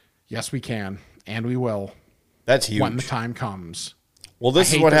 Yes, we can, and we will. That's huge when the time comes. Well,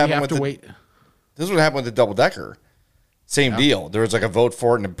 this is what happened with This is what happened with the double decker. Same deal. There was like a vote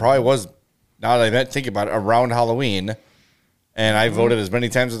for it, and it probably was. Now that I think about it, around Halloween, and I voted as many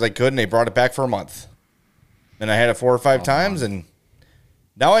times as I could, and they brought it back for a month. And I had it 4 or 5 times, and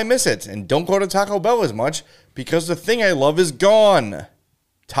now I miss it. And don't go to Taco Bell as much because the thing I love is gone.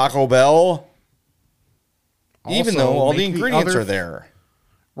 Taco Bell. Also, even though all the ingredients are there.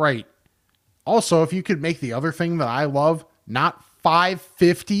 Right. Also, if you could make the other thing that I love not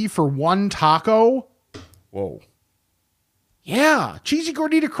 $5.50 for one taco. Whoa. Yeah. Cheesy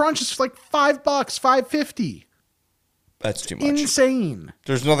Gordita Crunch is like $5, $5.50. That's too much. Insane.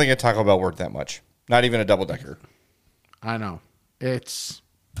 There's nothing at Taco Bell worth that much. Not even a double decker. I know. It's...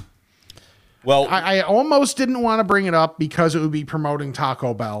 Well, I almost didn't want to bring it up because it would be promoting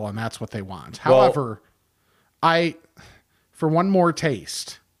Taco Bell, and that's what they want. However, for one more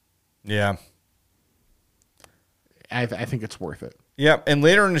taste... Yeah. I think it's worth it. Yeah, and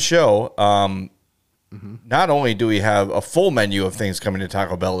later in the show, not only do we have a full menu of things coming to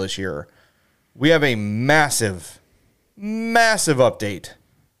Taco Bell this year, we have a massive update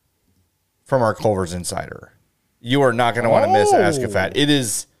from our Culver's Insider. You are not going to want to miss Ask a Fat. It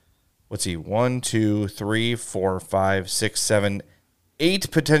is, 1, 2, 3, 4, 5, 6, 7,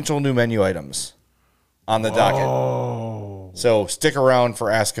 8 potential new menu items on the docket. So stick around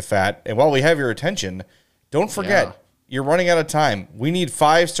for Ask a Fat. And while we have your attention, don't forget, you're running out of time. We need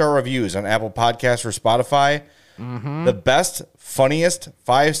 5-star reviews on Apple Podcasts or Spotify. The best, funniest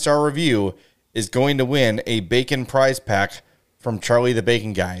 5-star review is going to win a bacon prize pack from Charlie the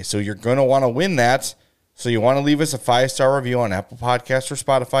Bacon Guy. So you're going to want to win that. So you want to leave us a 5-star review on Apple Podcasts or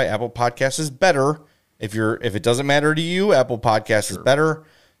Spotify. Apple Podcasts is better. If it doesn't matter to you, Apple Podcasts is better.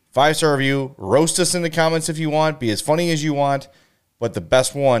 5-star review. Roast us in the comments if you want. Be as funny as you want. But the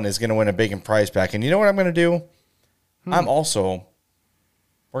best one is going to win a bacon prize pack. And you know what I'm going to do? We're going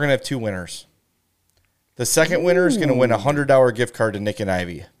to have 2 winners. The second winner is going to win a $100 gift card to Nick and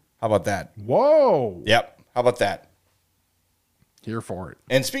Ivy. How about that? Whoa. Yep. How about that? Here for it.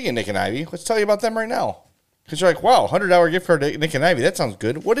 And speaking of Nick and Ivy, let's tell you about them right now. Because you're like, wow, $100 gift card to Nick and Ivy. That sounds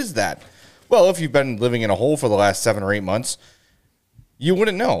good. What is that? Well, if you've been living in a hole for the last 7 or 8 months, you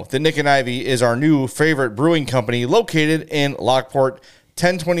wouldn't know that Nick and Ivy is our new favorite brewing company located in Lockport,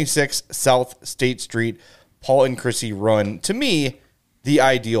 1026 South State Street. Paul and Chrissy run, to me, the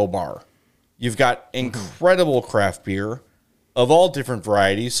ideal bar. You've got incredible craft beer of all different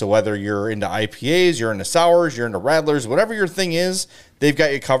varieties. So whether you're into IPAs, you're into sours, you're into radlers, whatever your thing is, they've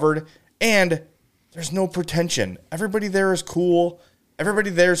got you covered. And there's no pretension. Everybody there is cool.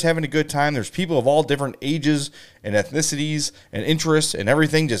 Everybody there is having a good time. There's people of all different ages and ethnicities and interests and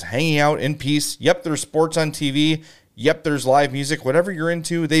everything just hanging out in peace. Yep, there's sports on TV. Yep, there's live music. Whatever you're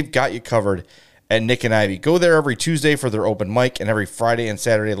into, they've got you covered at Nick and Ivy. Go there every Tuesday for their open mic, and every Friday and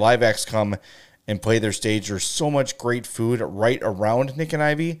Saturday live acts come and play their stage. There's so much great food right around Nick and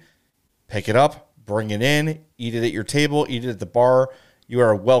Ivy. Pick it up, bring it in, eat it at your table, eat it at the bar. You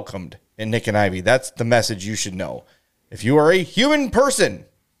are welcomed in Nick and Ivy. That's the message you should know. If you are a human person,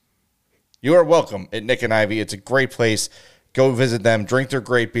 you are welcome at Nick and Ivy. It's a great place. Go visit them, drink their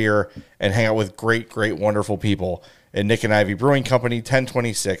great beer, and hang out with great, great, wonderful people at Nick and Ivy Brewing Company,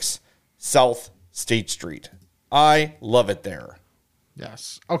 1026 South State Street. I love it there.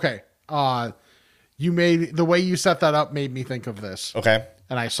 Yes. Okay. You made the way you set that up made me think of this. Okay.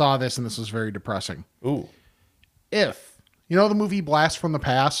 And I saw this, and this was very depressing. Ooh. If you know the movie Blast from the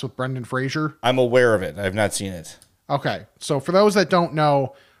Past with Brendan Fraser? I'm aware of it. I've not seen it. Okay. So for those that don't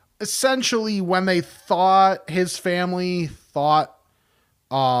know, essentially when they thought his family thought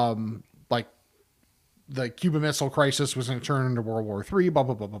like the Cuban Missile Crisis was going to turn into World War III, blah,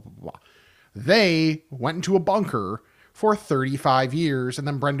 blah, blah, blah, blah, blah. They went into a bunker for 35 years, and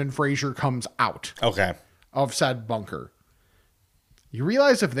then Brendan Fraser comes out of said bunker. You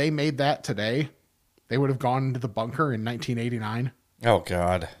realize if they made that today, they would have gone into the bunker in 1989? Oh,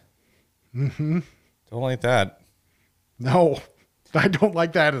 God. Mm-hmm. Don't like that. No, I don't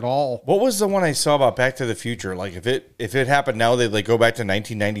like that at all. What was the one I saw about Back to the Future? Like, if it happened now, they'd like go back to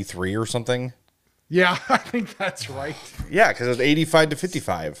 1993 or something? Yeah, I think that's right. Yeah, because it was 85 to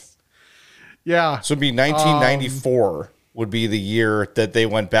 55. Yeah. So it'd be 1994 would be the year that they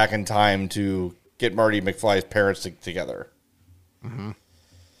went back in time to get Marty McFly's parents together. Mm-hmm.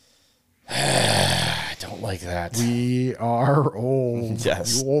 I don't like that. We are old.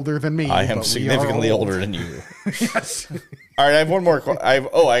 Yes. You older than me. I am significantly older than you. Yes. All right, I have one more. I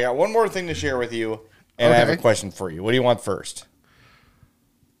got one more thing to share with you, and I have a question for you. What do you want first?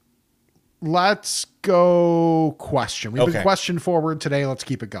 Let's go question. We've Okay. been question forward today. Let's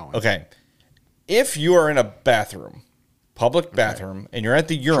keep it going. Okay. If you are in a bathroom, public bathroom, and you're at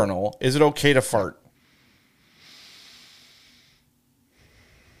the urinal, is it okay to fart?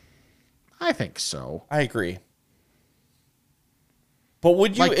 I think so. I agree. But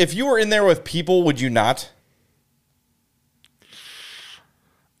would you, if you were in there with people, would you not?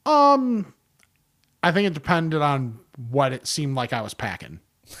 I think it depended on what it seemed like I was packing.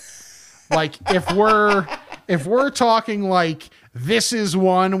 Like if we're talking like this is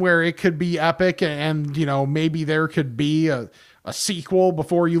one where it could be epic and you know maybe there could be a sequel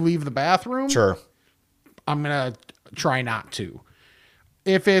before you leave the bathroom. Sure. I'm going to try not to.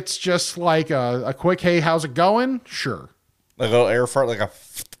 If it's just like a quick, hey, how's it going? Sure. Like a little air fart, like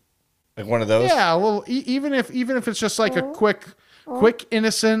one of those? Yeah, a little, even if it's just like a quick,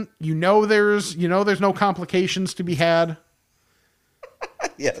 innocent, there's no complications to be had.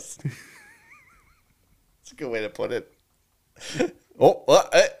 Yes. That's a good way to put it.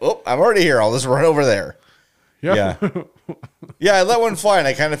 I'm already here. I'll just run over there. Yep. Yeah. Yeah, I let one fly and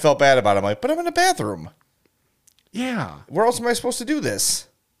I kind of felt bad about it. I'm like, but I'm in a bathroom. Yeah. Where else am I supposed to do this?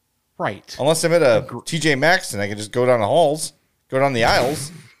 Right. Unless I'm at a TJ Maxx and I can just go down the halls, go down the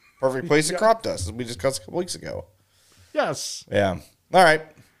aisles. Perfect place to crop dust, as we discussed a couple weeks ago. Yes. Yeah. All right.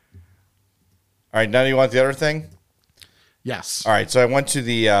 Now do you want the other thing? Yes. All right. So I went to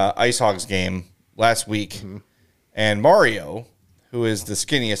the Ice Hogs game last week, and Mario, who is the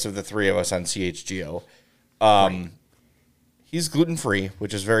skinniest of the three of us on CHGO, he's gluten-free,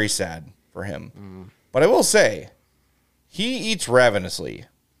 which is very sad for him. But I will say, he eats ravenously.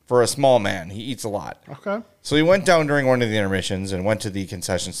 For a small man, he eats a lot. Okay. So he went down during one of the intermissions and went to the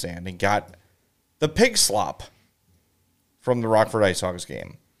concession stand and got the pig slop from the Rockford Ice Hogs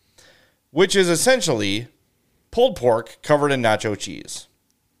game, which is essentially pulled pork covered in nacho cheese.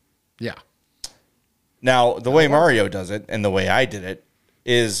 Yeah. Now, the way Mario does it and the way I did it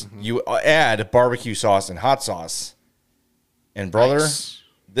is you add barbecue sauce and hot sauce. And brother,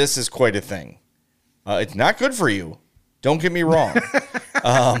 this is quite a thing. It's not good for you. Don't get me wrong.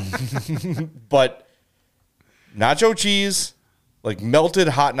 But nacho cheese, like melted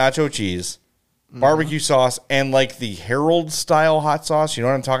hot nacho cheese, barbecue sauce, and like the Harold style hot sauce. You know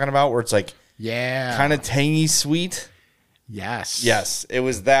what I'm talking about? Where it's like kind of tangy sweet. Yes. Yes. It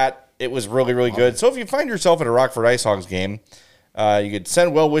was that. It was really, really good. So if you find yourself at a Rockford Ice Hogs game, You could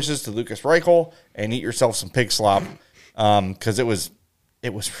send well wishes to Lucas Reichel and eat yourself some pig slop because it was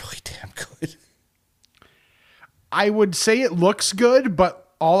really damn good. I would say it looks good,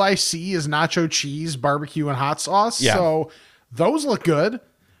 but all I see is nacho cheese, barbecue, and hot sauce. Yeah. So those look good.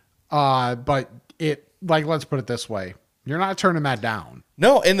 But let's put it this way. You're not turning that down.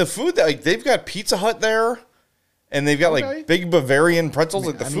 No, and the food, they've got Pizza Hut there, and they've got like big Bavarian pretzels.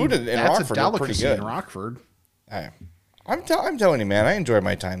 The food in Rockford is pretty good. In Rockford. I'm telling you, man, I enjoyed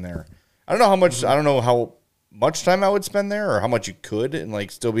my time there. I don't know how much time I would spend there or how much you could and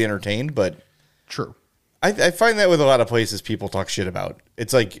like still be entertained, but true. I find that with a lot of places people talk shit about.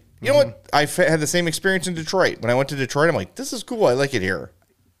 It's like, you know what? I had the same experience in Detroit. When I went to Detroit, I'm like, this is cool. I like it here.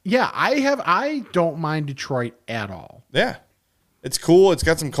 Yeah, I don't mind Detroit at all. Yeah. It's cool. It's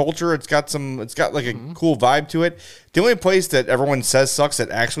got some culture. It's got like a cool vibe to it. The only place that everyone says sucks that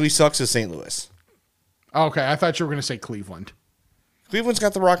actually sucks is St. Louis. Okay, I thought you were going to say Cleveland. Cleveland's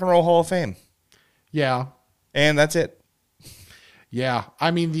got the Rock and Roll Hall of Fame. Yeah. And that's it. Yeah.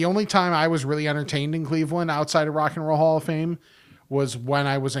 I mean, the only time I was really entertained in Cleveland outside of Rock and Roll Hall of Fame was when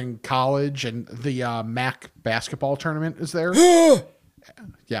I was in college and the MAC basketball tournament is there.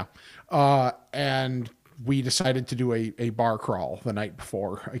 Yeah. And we decided to do a bar crawl the night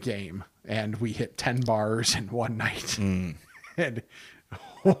before a game, and we hit 10 bars in one night. And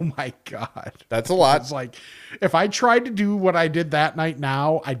oh my God. That's a lot. It's like, if I tried to do what I did that night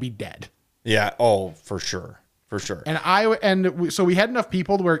now, I'd be dead. Yeah. Oh, for sure. For sure. So we had enough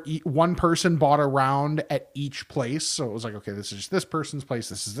people to where one person bought a round at each place. So it was like, okay, this is just this person's place.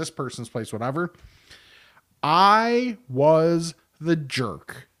 This is this person's place, whatever. I was the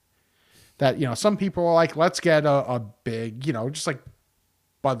jerk that, some people are like, let's get a big, just like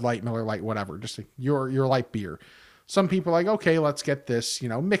Bud Light, Miller Light, whatever, just like your light beer. Some people are like, okay, let's get this,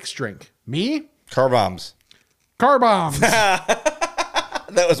 mixed drink. Me? Car bombs. Car bombs.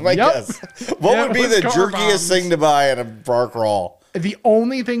 That was my guess. What would be the jerkiest thing to buy at a bar crawl? The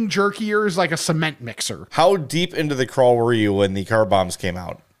only thing jerkier is like a cement mixer. How deep into the crawl were you when the car bombs came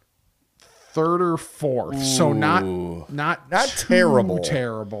out? Third or fourth. Ooh. So not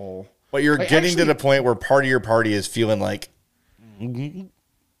terrible. But you're getting to the point where part of your party is feeling like a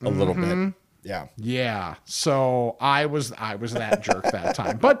little bit. Yeah. Yeah. So I was that jerk that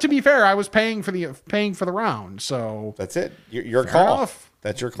time. But to be fair, I was paying for the round. So that's it. Your call. Enough.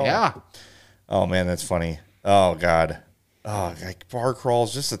 That's your call. Yeah. Oh man, that's funny. Oh God. Oh, like bar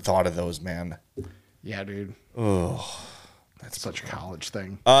crawls. Just the thought of those, man. Yeah, dude. Oh, that's such a college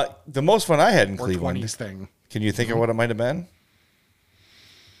thing. The most fun I had in or Cleveland. 20s thing. Can you think of what it might have been?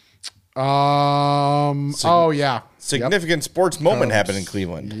 Oh yeah. Significant sports moment happened in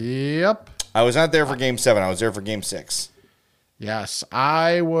Cleveland. Yep. I was not there for Game 7. I was there for Game 6. Yes,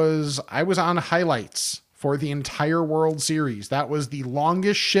 I was on highlights for the entire World Series. That was the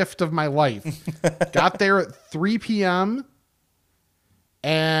longest shift of my life. Got there at 3 p.m.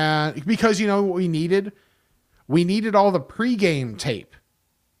 and because what we needed? We needed all the pregame tape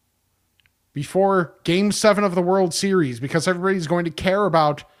before Game 7 of the World Series because everybody's going to care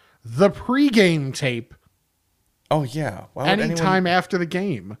about the pregame tape. Oh yeah. Anytime after the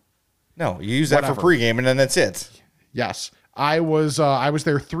game. No, you use that for pregame and then that's it. Yes. I was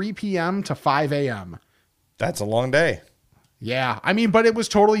there 3 p.m. to 5 a.m. That's a long day. Yeah. I mean, but it was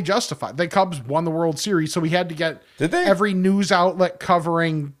totally justified. The Cubs won the World Series, so we had to get every news outlet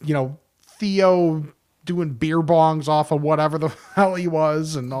covering, Theo doing beer bongs off of whatever the hell he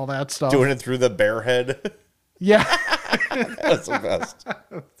was and all that stuff. Doing it through the bear head. Yeah. That's the best.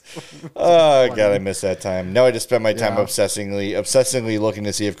 Oh, God, I miss that time. Now I just spend my time obsessively looking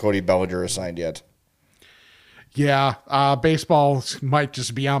to see if Cody Bellinger is signed yet. Yeah, baseball might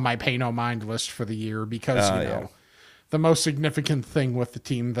just be on my pay no mind list for the year because, the most significant thing with the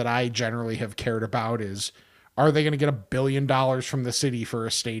team that I generally have cared about is, are they going to get $1 billion from the city for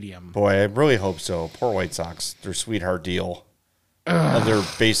a stadium? Boy, I really hope so. Poor White Sox, their sweetheart deal. Their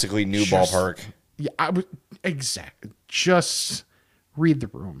basically new ballpark. Yeah, exactly. Just read the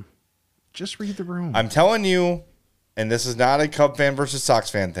room. Just read the room. I'm telling you, and this is not a Cub fan versus Sox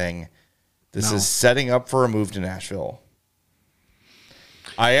fan thing. This is setting up for a move to Nashville.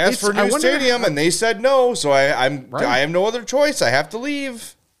 I asked for a new stadium, and they said no, so I have no other choice. I have to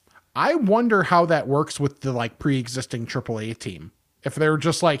leave. I wonder how that works with the pre-existing AAA team. If they're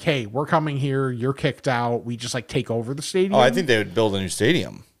just like, hey, we're coming here, you're kicked out, we just take over the stadium. Oh, I think they would build a new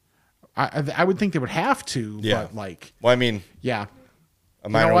stadium. I would think they would have to, but well, I mean, yeah. A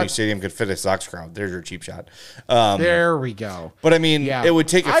minor league stadium could fit a Sox crowd. There's your cheap shot. There we go. But I mean, it would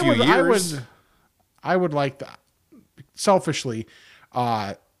take a few years. I would like that. Selfishly,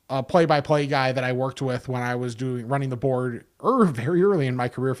 a a play-by-play guy that I worked with when I was running the board very early in my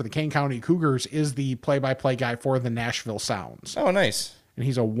career for the Kane County Cougars is the play-by-play guy for the Nashville Sounds. Oh, nice. And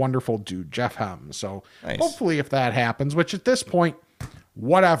he's a wonderful dude, Jeff Hem. So nice. Hopefully if that happens, which at this point,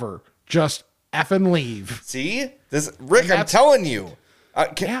 whatever, just effing leave. See? Rick, I'm telling you.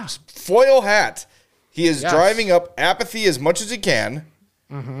 Foil hat. He is driving up apathy as much as he can,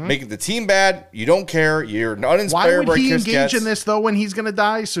 making the team bad. You don't care. You're uninspired. Why would he engage in this, though, when he's going to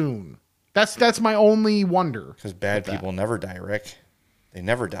die soon? That's my only wonder. Because bad people never die, Rick. They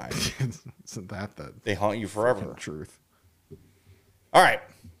never die. Isn't that the They haunt you forever. Truth. All right.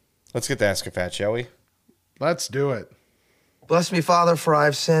 Let's get to Ask a Fat, shall we? Let's do it. Bless me, Father, for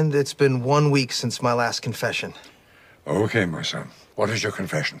I've sinned. It's been 1 week since my last confession. Okay, my son. What is your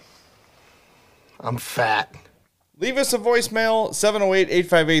confession? I'm fat. Leave us a voicemail,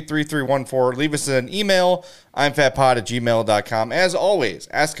 708-858-3314. Leave us an email, imfatpod@gmail.com. As always,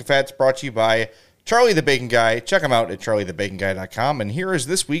 Ask a Fat's brought to you by Charlie the Bacon Guy. Check him out at charliethebaconguy.com. And here is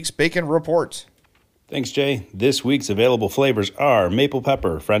this week's Bacon Report. Thanks, Jay. This week's available flavors are maple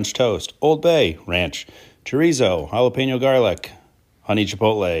pepper, French toast, Old Bay, ranch, chorizo, jalapeno garlic, honey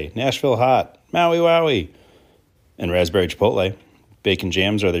chipotle, Nashville hot, Maui Wowie, and raspberry chipotle. Bacon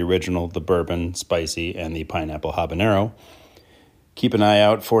jams are the original, the bourbon, spicy, and the pineapple habanero. Keep an eye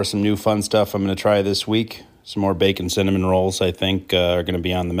out for some new fun stuff I'm going to try this week. Some more bacon cinnamon rolls, I think, are going to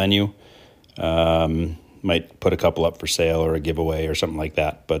be on the menu. Might put a couple up for sale or a giveaway or something like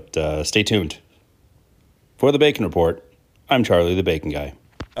that, but stay tuned. For the Bacon Report, I'm Charlie the Bacon Guy.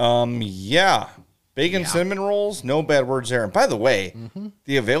 Bacon cinnamon rolls, no bad words there. And by the way,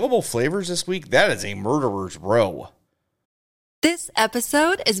 the available flavors this week, that is a murderer's row. This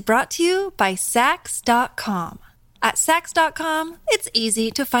episode is brought to you by Sax.com. At Sax.com, it's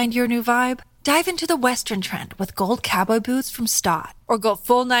easy to find your new vibe. Dive into the Western trend with gold cowboy boots from Stott, or go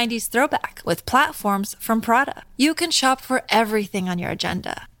full 90s throwback with platforms from Prada. You can shop for everything on your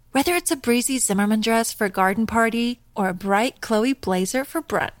agenda, whether it's a breezy Zimmermann dress for a garden party or a bright Chloe blazer for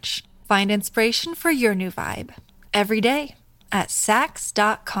brunch. Find inspiration for your new vibe every day at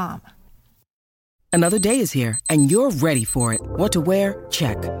Sax.com. Another day is here, and you're ready for it. What to wear?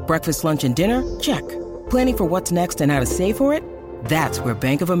 Check. Breakfast, lunch, and dinner? Check. Planning for what's next and how to save for it? That's where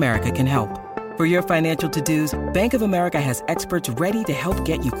Bank of America can help. For your financial to-dos, Bank of America has experts ready to help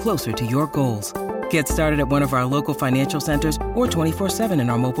get you closer to your goals. Get started at one of our local financial centers or 24/7 in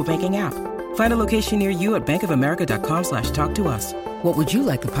our mobile banking app. Find a location near you at bankofamerica.com/talktous. What would you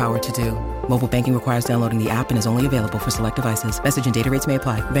like the power to do? Mobile banking requires downloading the app and is only available for select devices. Message and data rates may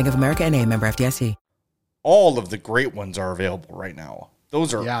apply. Bank of America NA, member FDIC. All of the great ones are available right now.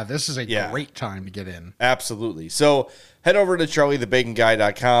 Those are this is a great time to get in. Absolutely. So head over to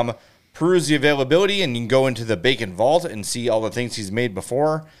charliethebaconguy.com, peruse the availability, and you can go into the Bacon Vault and see all the things he's made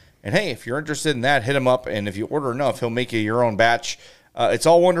before. And hey, if you're interested in that, hit him up. And if you order enough, he'll make you your own batch. It's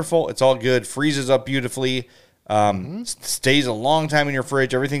all wonderful. It's all good. Freezes up beautifully. Stays a long time in your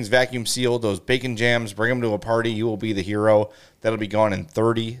fridge. Everything's vacuum sealed. Those bacon jams, bring them to a party. You will be the hero. That'll be gone in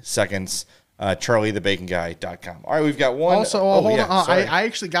 30 seconds. charliethebaconguy.com. All right, we've got one. Also, hold on. I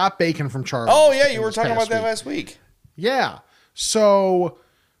actually got bacon from Charlie. Oh, yeah, you were talking about that last week. Yeah. So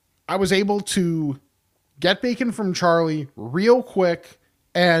I was able to get bacon from Charlie real quick,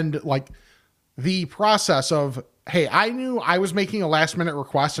 and like the process of, hey, I knew I was making a last minute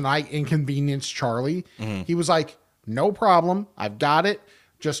request and I inconvenienced Charlie. He was like, no problem. I've got it.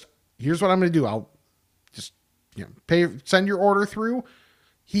 Just here's what I'm going to do. I'll just send your order through.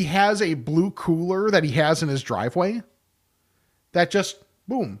 He has a blue cooler that he has in his driveway that just,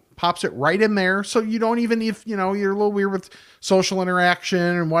 boom, pops it right in there. So you don't even, if you're a little weird with social interaction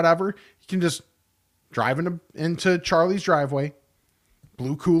and whatever, you can just drive into Charlie's driveway.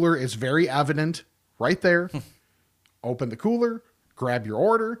 Blue cooler is very evident right there. Open the cooler, grab your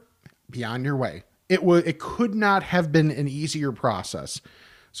order, be on your way. It could not have been an easier process.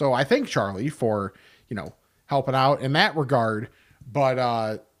 So I thank Charlie for, helping out in that regard.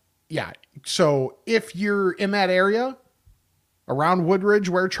 But, so if you're in that area around Woodridge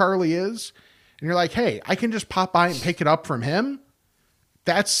where Charlie is, and you're like, hey, I can just pop by and pick it up from him,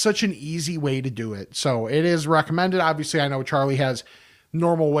 that's such an easy way to do it. So it is recommended. Obviously, I know Charlie has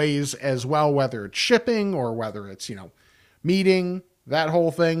normal ways as well, whether it's shipping or whether it's, meeting, that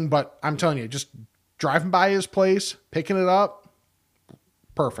whole thing. But I'm telling you, just driving by his place, picking it up,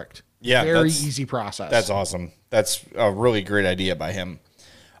 perfect. Yeah. Very easy process. That's awesome. That's a really great idea by him.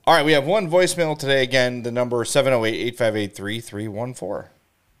 All right, we have one voicemail today. Again, the number 708-858-3314.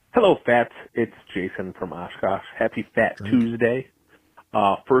 Hello, Fats. It's Jason from Oshkosh. Happy Fat Tuesday.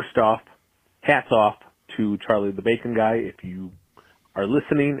 First off, hats off to Charlie the Bacon Guy. If you are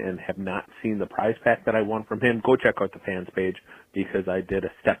listening and have not seen the prize pack that I won from him, go check out the fans page because I did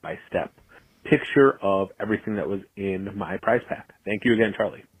a step-by-step picture of everything that was in my prize pack. Thank you again,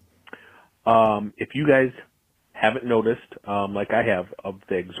 Charlie. If you guys haven't noticed, like I have, of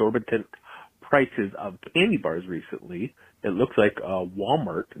the exorbitant prices of candy bars recently, it looks like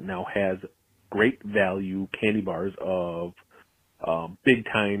Walmart now has great value candy bars of big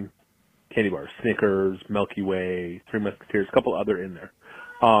time candy bars, Snickers, Milky Way, Three Musketeers, a couple other in there.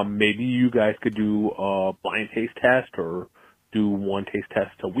 Maybe you guys could do a blind taste test or do one taste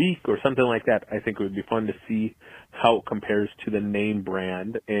test a week or something like that. I think it would be fun to see how it compares to the name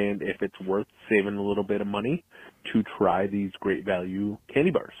brand and if it's worth saving a little bit of money to try these great value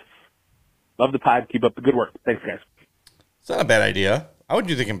candy bars. Love the pod. Keep up the good work. Thanks, guys. It's not a bad idea. I would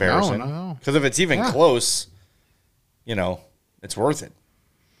do the comparison. No. Because if it's even close, it's worth it.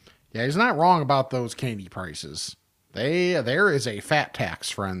 Yeah, he's not wrong about those candy prices. There is a fat tax,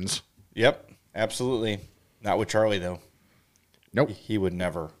 friends. Yep, absolutely. Not with Charlie, though. Nope. He would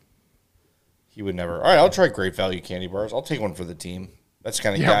never. All right, I'll try great value candy bars. I'll take one for the team. That's the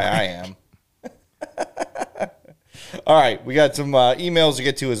kind of guy I am. All right, we got some emails to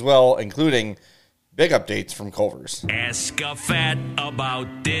get to as well, including big updates from Culver's. Ask a fat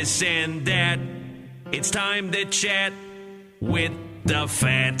about this and that. It's time to chat with the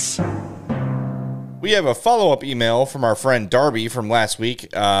fats. We have a follow-up email from our friend Darby from last week.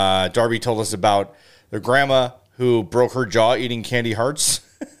 Darby told us about their grandma who broke her jaw eating candy hearts.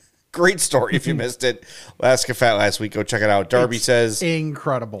 Great story if you missed it. Ask a Fat last week. Go check it out. Darby says,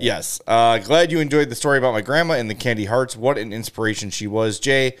 incredible. Yes. Glad you enjoyed the story about my grandma and the candy hearts. What an inspiration she was.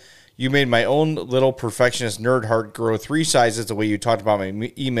 Jay, you made my own little perfectionist nerd heart grow 3 sizes the way you talked about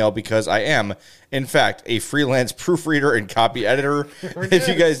my email because I am, in fact, a freelance proofreader and copy editor. If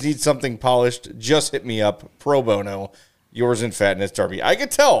you guys need something polished, just hit me up. Pro bono. Yours in fatness, Darby. I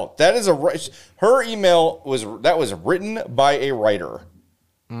could tell. That is her email was written by a writer.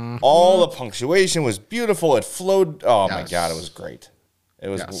 Mm-hmm. All the punctuation was beautiful. It flowed. Oh my God, it was great. It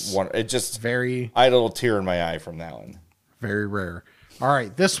was it just very. I had a little tear in my eye from that one. Very rare. All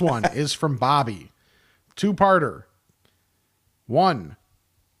right, this one is from Bobby. 2-parter. 1.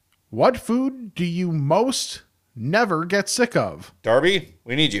 What food do you most never get sick of? Darby,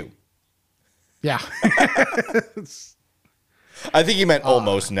 we need you. Yeah. I think he meant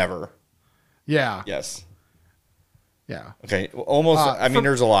almost never. Yeah. Yes. Yeah. Okay. Almost.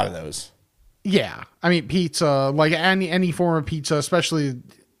 There's a lot of those. Yeah. I mean, pizza, like any form of pizza, especially.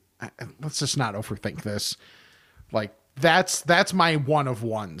 Let's just not overthink this. Like that's my one of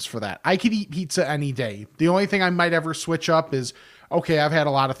ones for that. I could eat pizza any day. The only thing I might ever switch up is, okay, I've had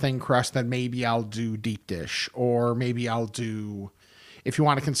a lot of thin crust, then maybe I'll do deep dish, or maybe I'll do, if you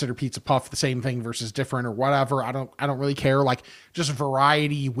want to consider pizza puff the same thing versus different or whatever. I don't really care. Like just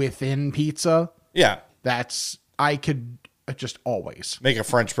variety within pizza. Yeah. I could just always make a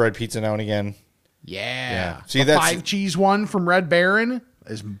French bread pizza now and again. Yeah. See, the 5-cheese one from Red Baron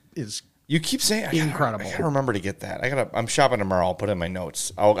is you keep saying incredible. I gotta remember to get that. I'm shopping tomorrow. I'll put it in my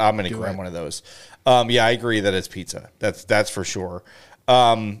notes. I'm gonna grab one of those. Yeah, I agree that it's pizza. That's for sure.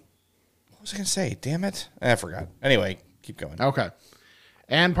 What was I gonna say? Damn it. I forgot. Anyway, keep going. Okay.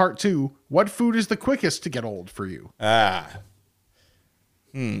 And part 2, what food is the quickest to get old for you? I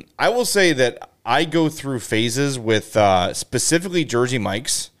will say that I go through phases with specifically Jersey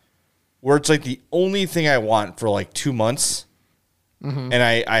Mike's, where it's like the only thing I want for like 2 months. Mm-hmm. And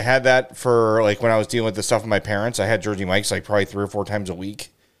I had that for like when I was dealing with the stuff with my parents. I had Jersey Mike's like probably 3 or 4 times a week.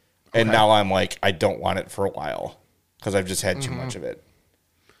 And now I'm like, I don't want it for a while because I've just had too much of it.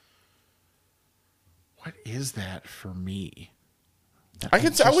 What is that for me? I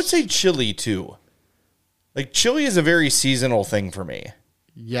would say chili too. Like chili is a very seasonal thing for me.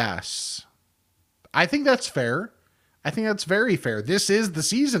 Yes. I think that's fair. I think that's very fair. This is the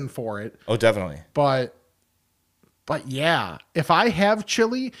season for it. Oh, definitely. But yeah, if I have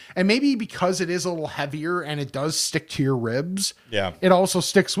chili, and maybe because it is a little heavier and it does stick to your ribs, it also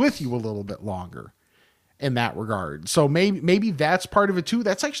sticks with you a little bit longer in that regard. So maybe that's part of it too.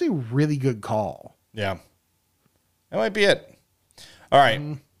 That's actually a really good call. Yeah. That might be it. All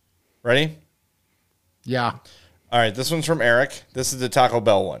right. Ready? Yeah. All right. This one's from Eric. This is the Taco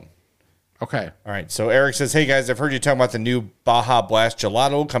Bell one. Okay. All right. So Eric says, hey, guys, I've heard you talking about the new Baja Blast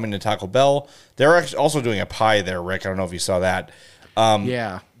Gelato coming to Taco Bell. They're actually also doing a pie there, Rick. I don't know if you saw that.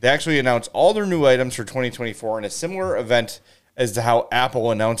 Yeah. They actually announced all their new items for 2024 in a similar event as to how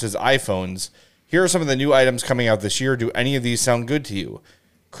Apple announces iPhones. Here are some of the new items coming out this year. Do any of these sound good to you?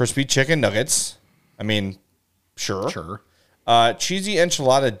 Crispy chicken nuggets. I mean, sure. Cheesy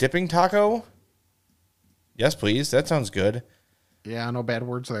enchilada dipping taco. Yes, please. That sounds good. Yeah, no bad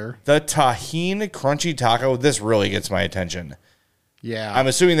words there. The Tajin Crunchy Taco. This really gets my attention. Yeah. I'm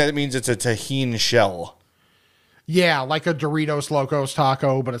assuming that means it's a Tajin shell. Yeah, like a Doritos Locos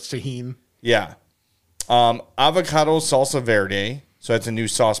taco, but it's Tajin. Yeah. Avocado Salsa Verde. So that's a new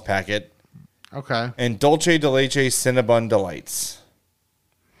sauce packet. Okay. And Dulce de Leche Cinnabon Delights.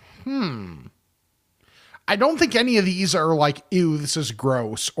 I don't think any of these are like, ew, this is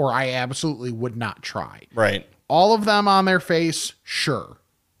gross, or I absolutely would not try. Right. All of them on their face, sure.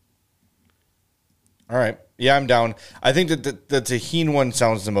 All right. Yeah, I'm down. I think that the Tajin one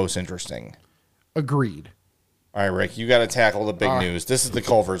sounds the most interesting. Agreed. All right, Rick, you got to tackle the big news. This is the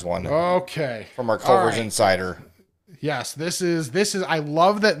Culver's one. Okay. From our Culver's Insider. Yes, this is, I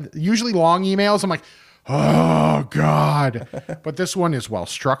love that. Usually long emails, I'm like, oh God, but this one is well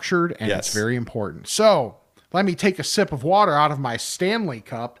structured and it's very important. So let me take a sip of water out of my Stanley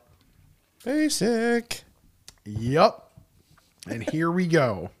cup. Basic. Yep. And here we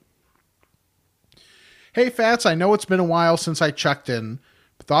go. Hey Fats, I know it's been a while since I checked in,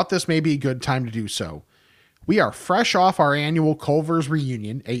 but thought this may be a good time to do so. We are fresh off our annual Culver's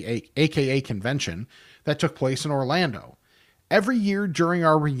reunion, aka convention, that took place in Orlando. Every year during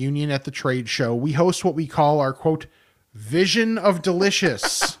our reunion at the trade show, we host what we call our, quote, Vision of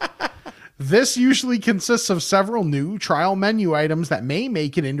Delicious. This usually consists of several new trial menu items that may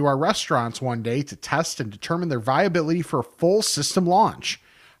make it into our restaurants one day to test and determine their viability for a full system launch.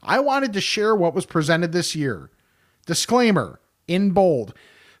 I wanted to share what was presented this year. Disclaimer, in bold,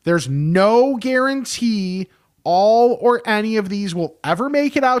 there's no guarantee all or any of these will ever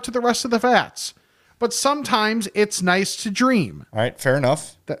make it out to the rest of the Fats. But sometimes it's nice to dream. All right, fair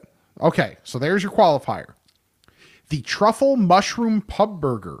enough. Okay, so there's your qualifier. The Truffle Mushroom Pub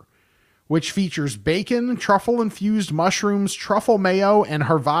Burger, which features bacon, truffle-infused mushrooms, truffle mayo, and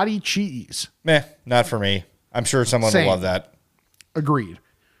Havarti cheese. Meh, not for me. I'm sure someone will love that. Agreed.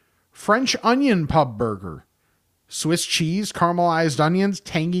 French Onion Pub Burger. Swiss cheese, caramelized onions,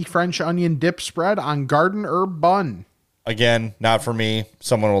 tangy French onion dip spread on garden herb bun. Again, not for me.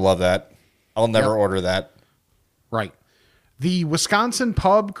 Someone will love that. I'll never order that. Right. The Wisconsin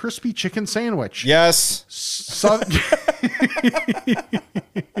Pub Crispy Chicken Sandwich. Yes.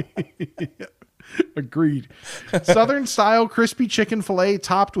 Agreed. Southern style crispy chicken fillet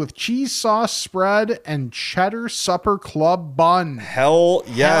topped with cheese sauce spread and cheddar supper club bun. Hell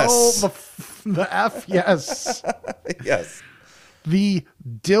yes. Hell the F yes. Yes. The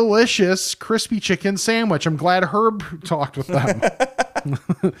delicious crispy chicken sandwich. I'm glad Herb talked with them.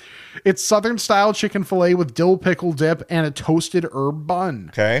 It's Southern style chicken fillet with dill pickle dip and a toasted herb bun.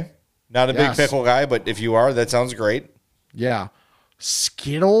 Okay. Not a big pickle guy, but if you are, that sounds great. Yeah.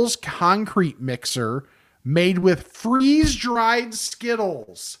 Skittles concrete mixer made with freeze-dried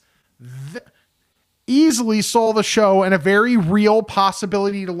Skittles. Easily sold the show and a very real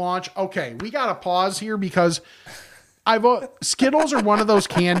possibility to launch. Okay, we got to pause here because Skittles are one of those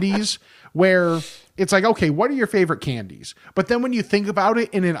candies where it's like, okay, what are your favorite candies? But then when you think about it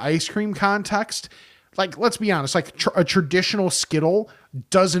in an ice cream context, like, let's be honest, like a traditional Skittle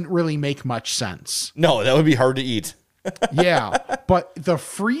doesn't really make much sense. No, that would be hard to eat. Yeah, but the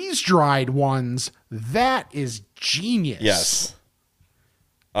freeze-dried ones, that is genius. Yes.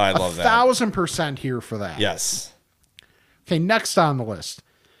 I love that. 1,000% here for that. Yes. Okay, next on the list.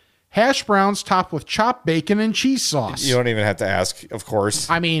 Hash browns topped with chopped bacon and cheese sauce. You don't even have to ask, of course.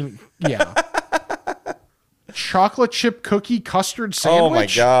 I mean, yeah. Chocolate chip cookie custard sandwich. Oh my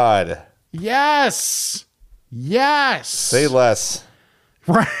God. Yes. Yes. Say less.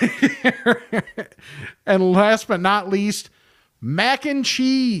 Right. And last but not least, mac and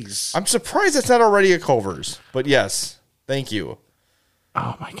cheese. I'm surprised it's not already a Culver's, but yes. Thank you.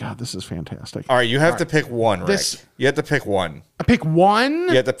 Oh my God, this is fantastic. All right, you have to pick one, Rick. You have to pick one. I pick one?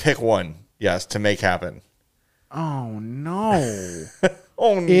 You have to pick one, yes, to make happen. Oh no.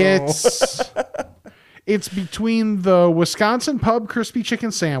 Oh no. It's between the Wisconsin Pub Crispy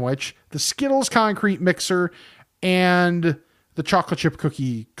Chicken Sandwich, the Skittles Concrete Mixer, and the chocolate chip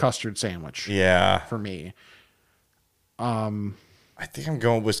cookie custard sandwich. Yeah. For me. I think I'm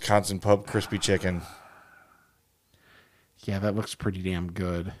going Wisconsin Pub Crispy Chicken. Yeah, that looks pretty damn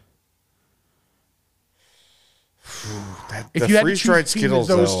good. The freeze-dried Skittles,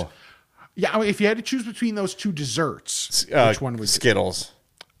 though. Yeah, I mean, if you had to choose between those two desserts, which one would Skittles?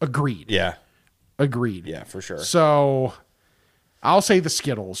 Agreed. Yeah. Agreed. Yeah, for sure. So I'll say the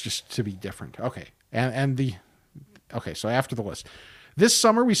Skittles just to be different. Okay. Okay, so after the list. This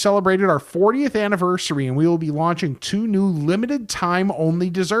summer, we celebrated our 40th anniversary, and we will be launching 2 new limited time only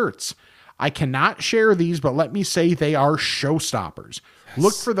desserts. I cannot share these, but let me say they are showstoppers. Yes.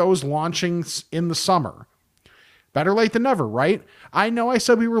 Look for those launching in the summer. Better late than never, right? I know I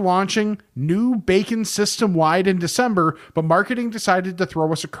said we were launching new bacon system-wide in December, but marketing decided to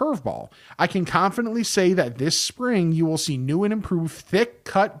throw us a curveball. I can confidently say that this spring you will see new and improved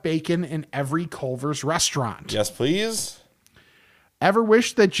thick-cut bacon in every Culver's restaurant. Yes, please. Ever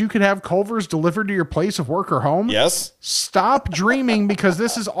wish that you could have Culver's delivered to your place of work or home? Yes. Stop dreaming, because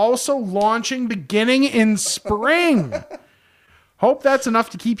this is also launching beginning in spring. Hope that's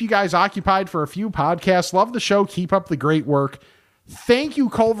enough to keep you guys occupied for a few podcasts. Love the show. Keep up the great work. Thank you,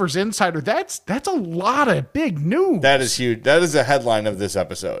 Culver's Insider. That's a lot of big news. That is huge. That is the headline of this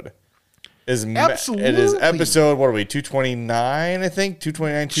episode. Absolutely. It is episode, what are we, 229, I think?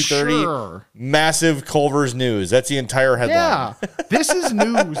 229, 230? Sure. Massive Culver's news. That's the entire headline. Yeah. This is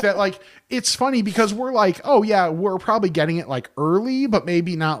news that, like, it's funny because we're like, oh, yeah, we're probably getting it, like, early, but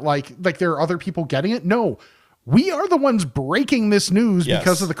maybe not like there are other people getting it. No. We are the ones breaking this news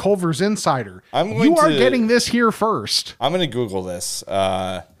because of the Culver's Insider. You are getting this here first. I'm going to Google this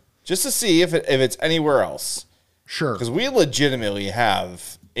just to see if it's anywhere else. Sure. Because we legitimately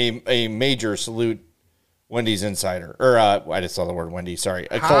have a major salute Wendy's Insider. Or I just saw the word Wendy. Sorry.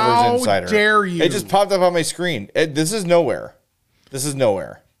 A Culver's Insider. How dare you? It just popped up on my screen. This is nowhere.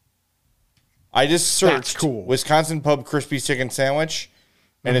 I just searched Wisconsin Pub Crispy Chicken Sandwich,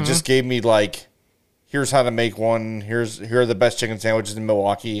 and it just gave me like, here's how to make one. Here are the best chicken sandwiches in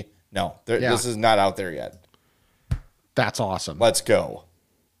Milwaukee. No, this is not out there yet. That's awesome. Let's go.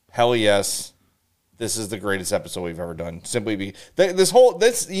 Hell yes. This is the greatest episode we've ever done. Simply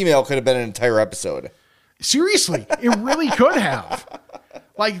this email could have been an entire episode. Seriously, it really could have.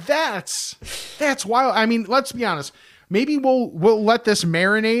 Like that's wild. I mean, let's be honest. Maybe we'll let this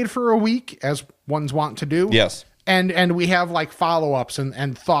marinate for a week, as ones want to do. Yes. And we have like follow-ups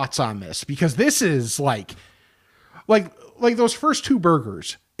and thoughts on this, because this is like those first two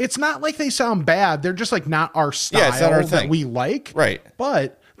burgers. It's not like they sound bad. They're just like not our style it's not our that thing. We like. Right.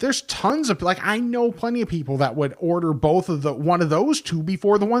 But there's tons of, like, I know plenty of people that would order one of those two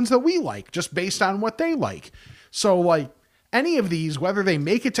before the ones that we like, just based on what they like. So like any of these, whether they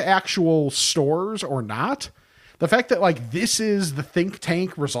make it to actual stores or not, the fact that like this is the think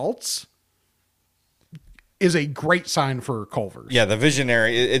tank results is a great sign for Culver's. Yeah,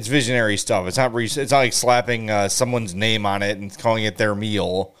 it's visionary stuff. It's not like slapping someone's name on it and calling it their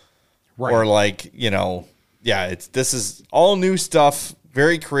meal. Right. Or like, this is all new stuff,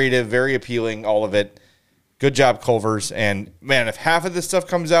 very creative, very appealing, all of it. Good job, Culver's. And man, if half of this stuff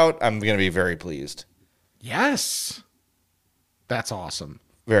comes out, I'm going to be very pleased. Yes. That's awesome.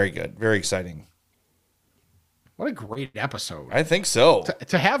 Very good. Very exciting. What a great episode. I think so.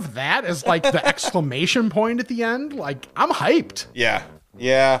 To have that as like the exclamation point at the end, like I'm hyped. Yeah.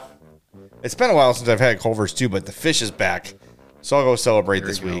 Yeah. It's been a while since I've had Culver's too, but the fish is back. So I'll go celebrate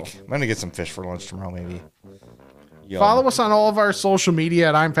this week. I'm going to get some fish for lunch tomorrow, maybe. Yum. Follow us on all of our social media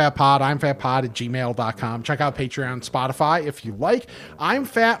at I'mFatPod, I'mFatPod@gmail.com. Check out Patreon, Spotify if you like.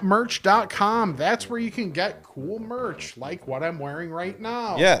 I'mFatMerch.com. That's where you can get cool merch like what I'm wearing right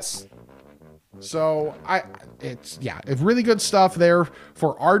now. Yes. So it's really good stuff there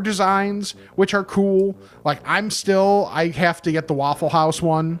for our designs, which are cool. Like I have to get the Waffle House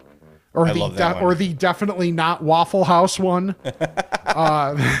one. Or the definitely not Waffle House one.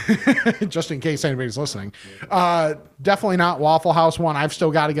 Just in case anybody's listening. Definitely not Waffle House one. I've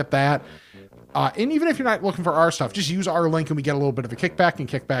still got to get that. And even if you're not looking for our stuff, just use our link and we get a little bit of a kickback, and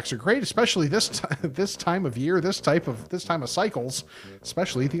kickbacks are great, especially this time of year, this time of cycles,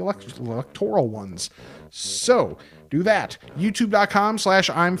 especially the electoral ones. So do that.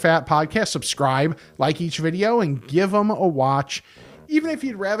 YouTube.com/I'mFatPodcast. Subscribe, like each video, and give them a watch. Even if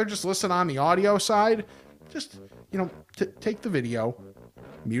you'd rather just listen on the audio side, just, take the video,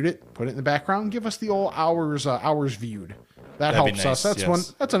 mute it, put it in the background, give us the old hours viewed. That'd helps us.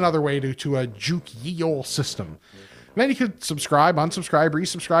 That's another way to juke ye old system. Then you could subscribe, unsubscribe,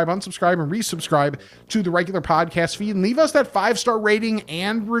 resubscribe, unsubscribe, and resubscribe to the regular podcast feed and leave us that 5-star rating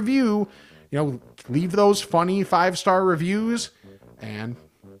and review. Leave those funny 5-star reviews and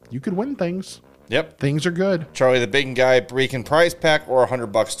you could win things. Yep. Things are good. Charlie the Bacon Guy Bacon prize pack or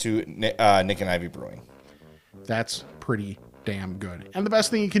 $100 to Nick and Ivy Brewing. That's pretty damn good. And the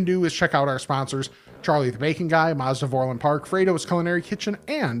best thing you can do is check out our sponsors, Charlie the Bacon Guy, Mazda of Orland Park, Fredo's Culinary Kitchen,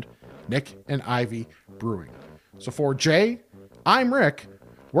 and Nick and Ivy Brewing. So for Jay, I'm Rick.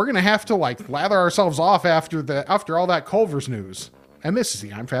 We're going to have to lather ourselves off after all that Culver's news. And this is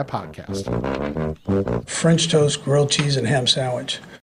the I'm Fat Podcast. French toast, grilled cheese, and ham sandwich.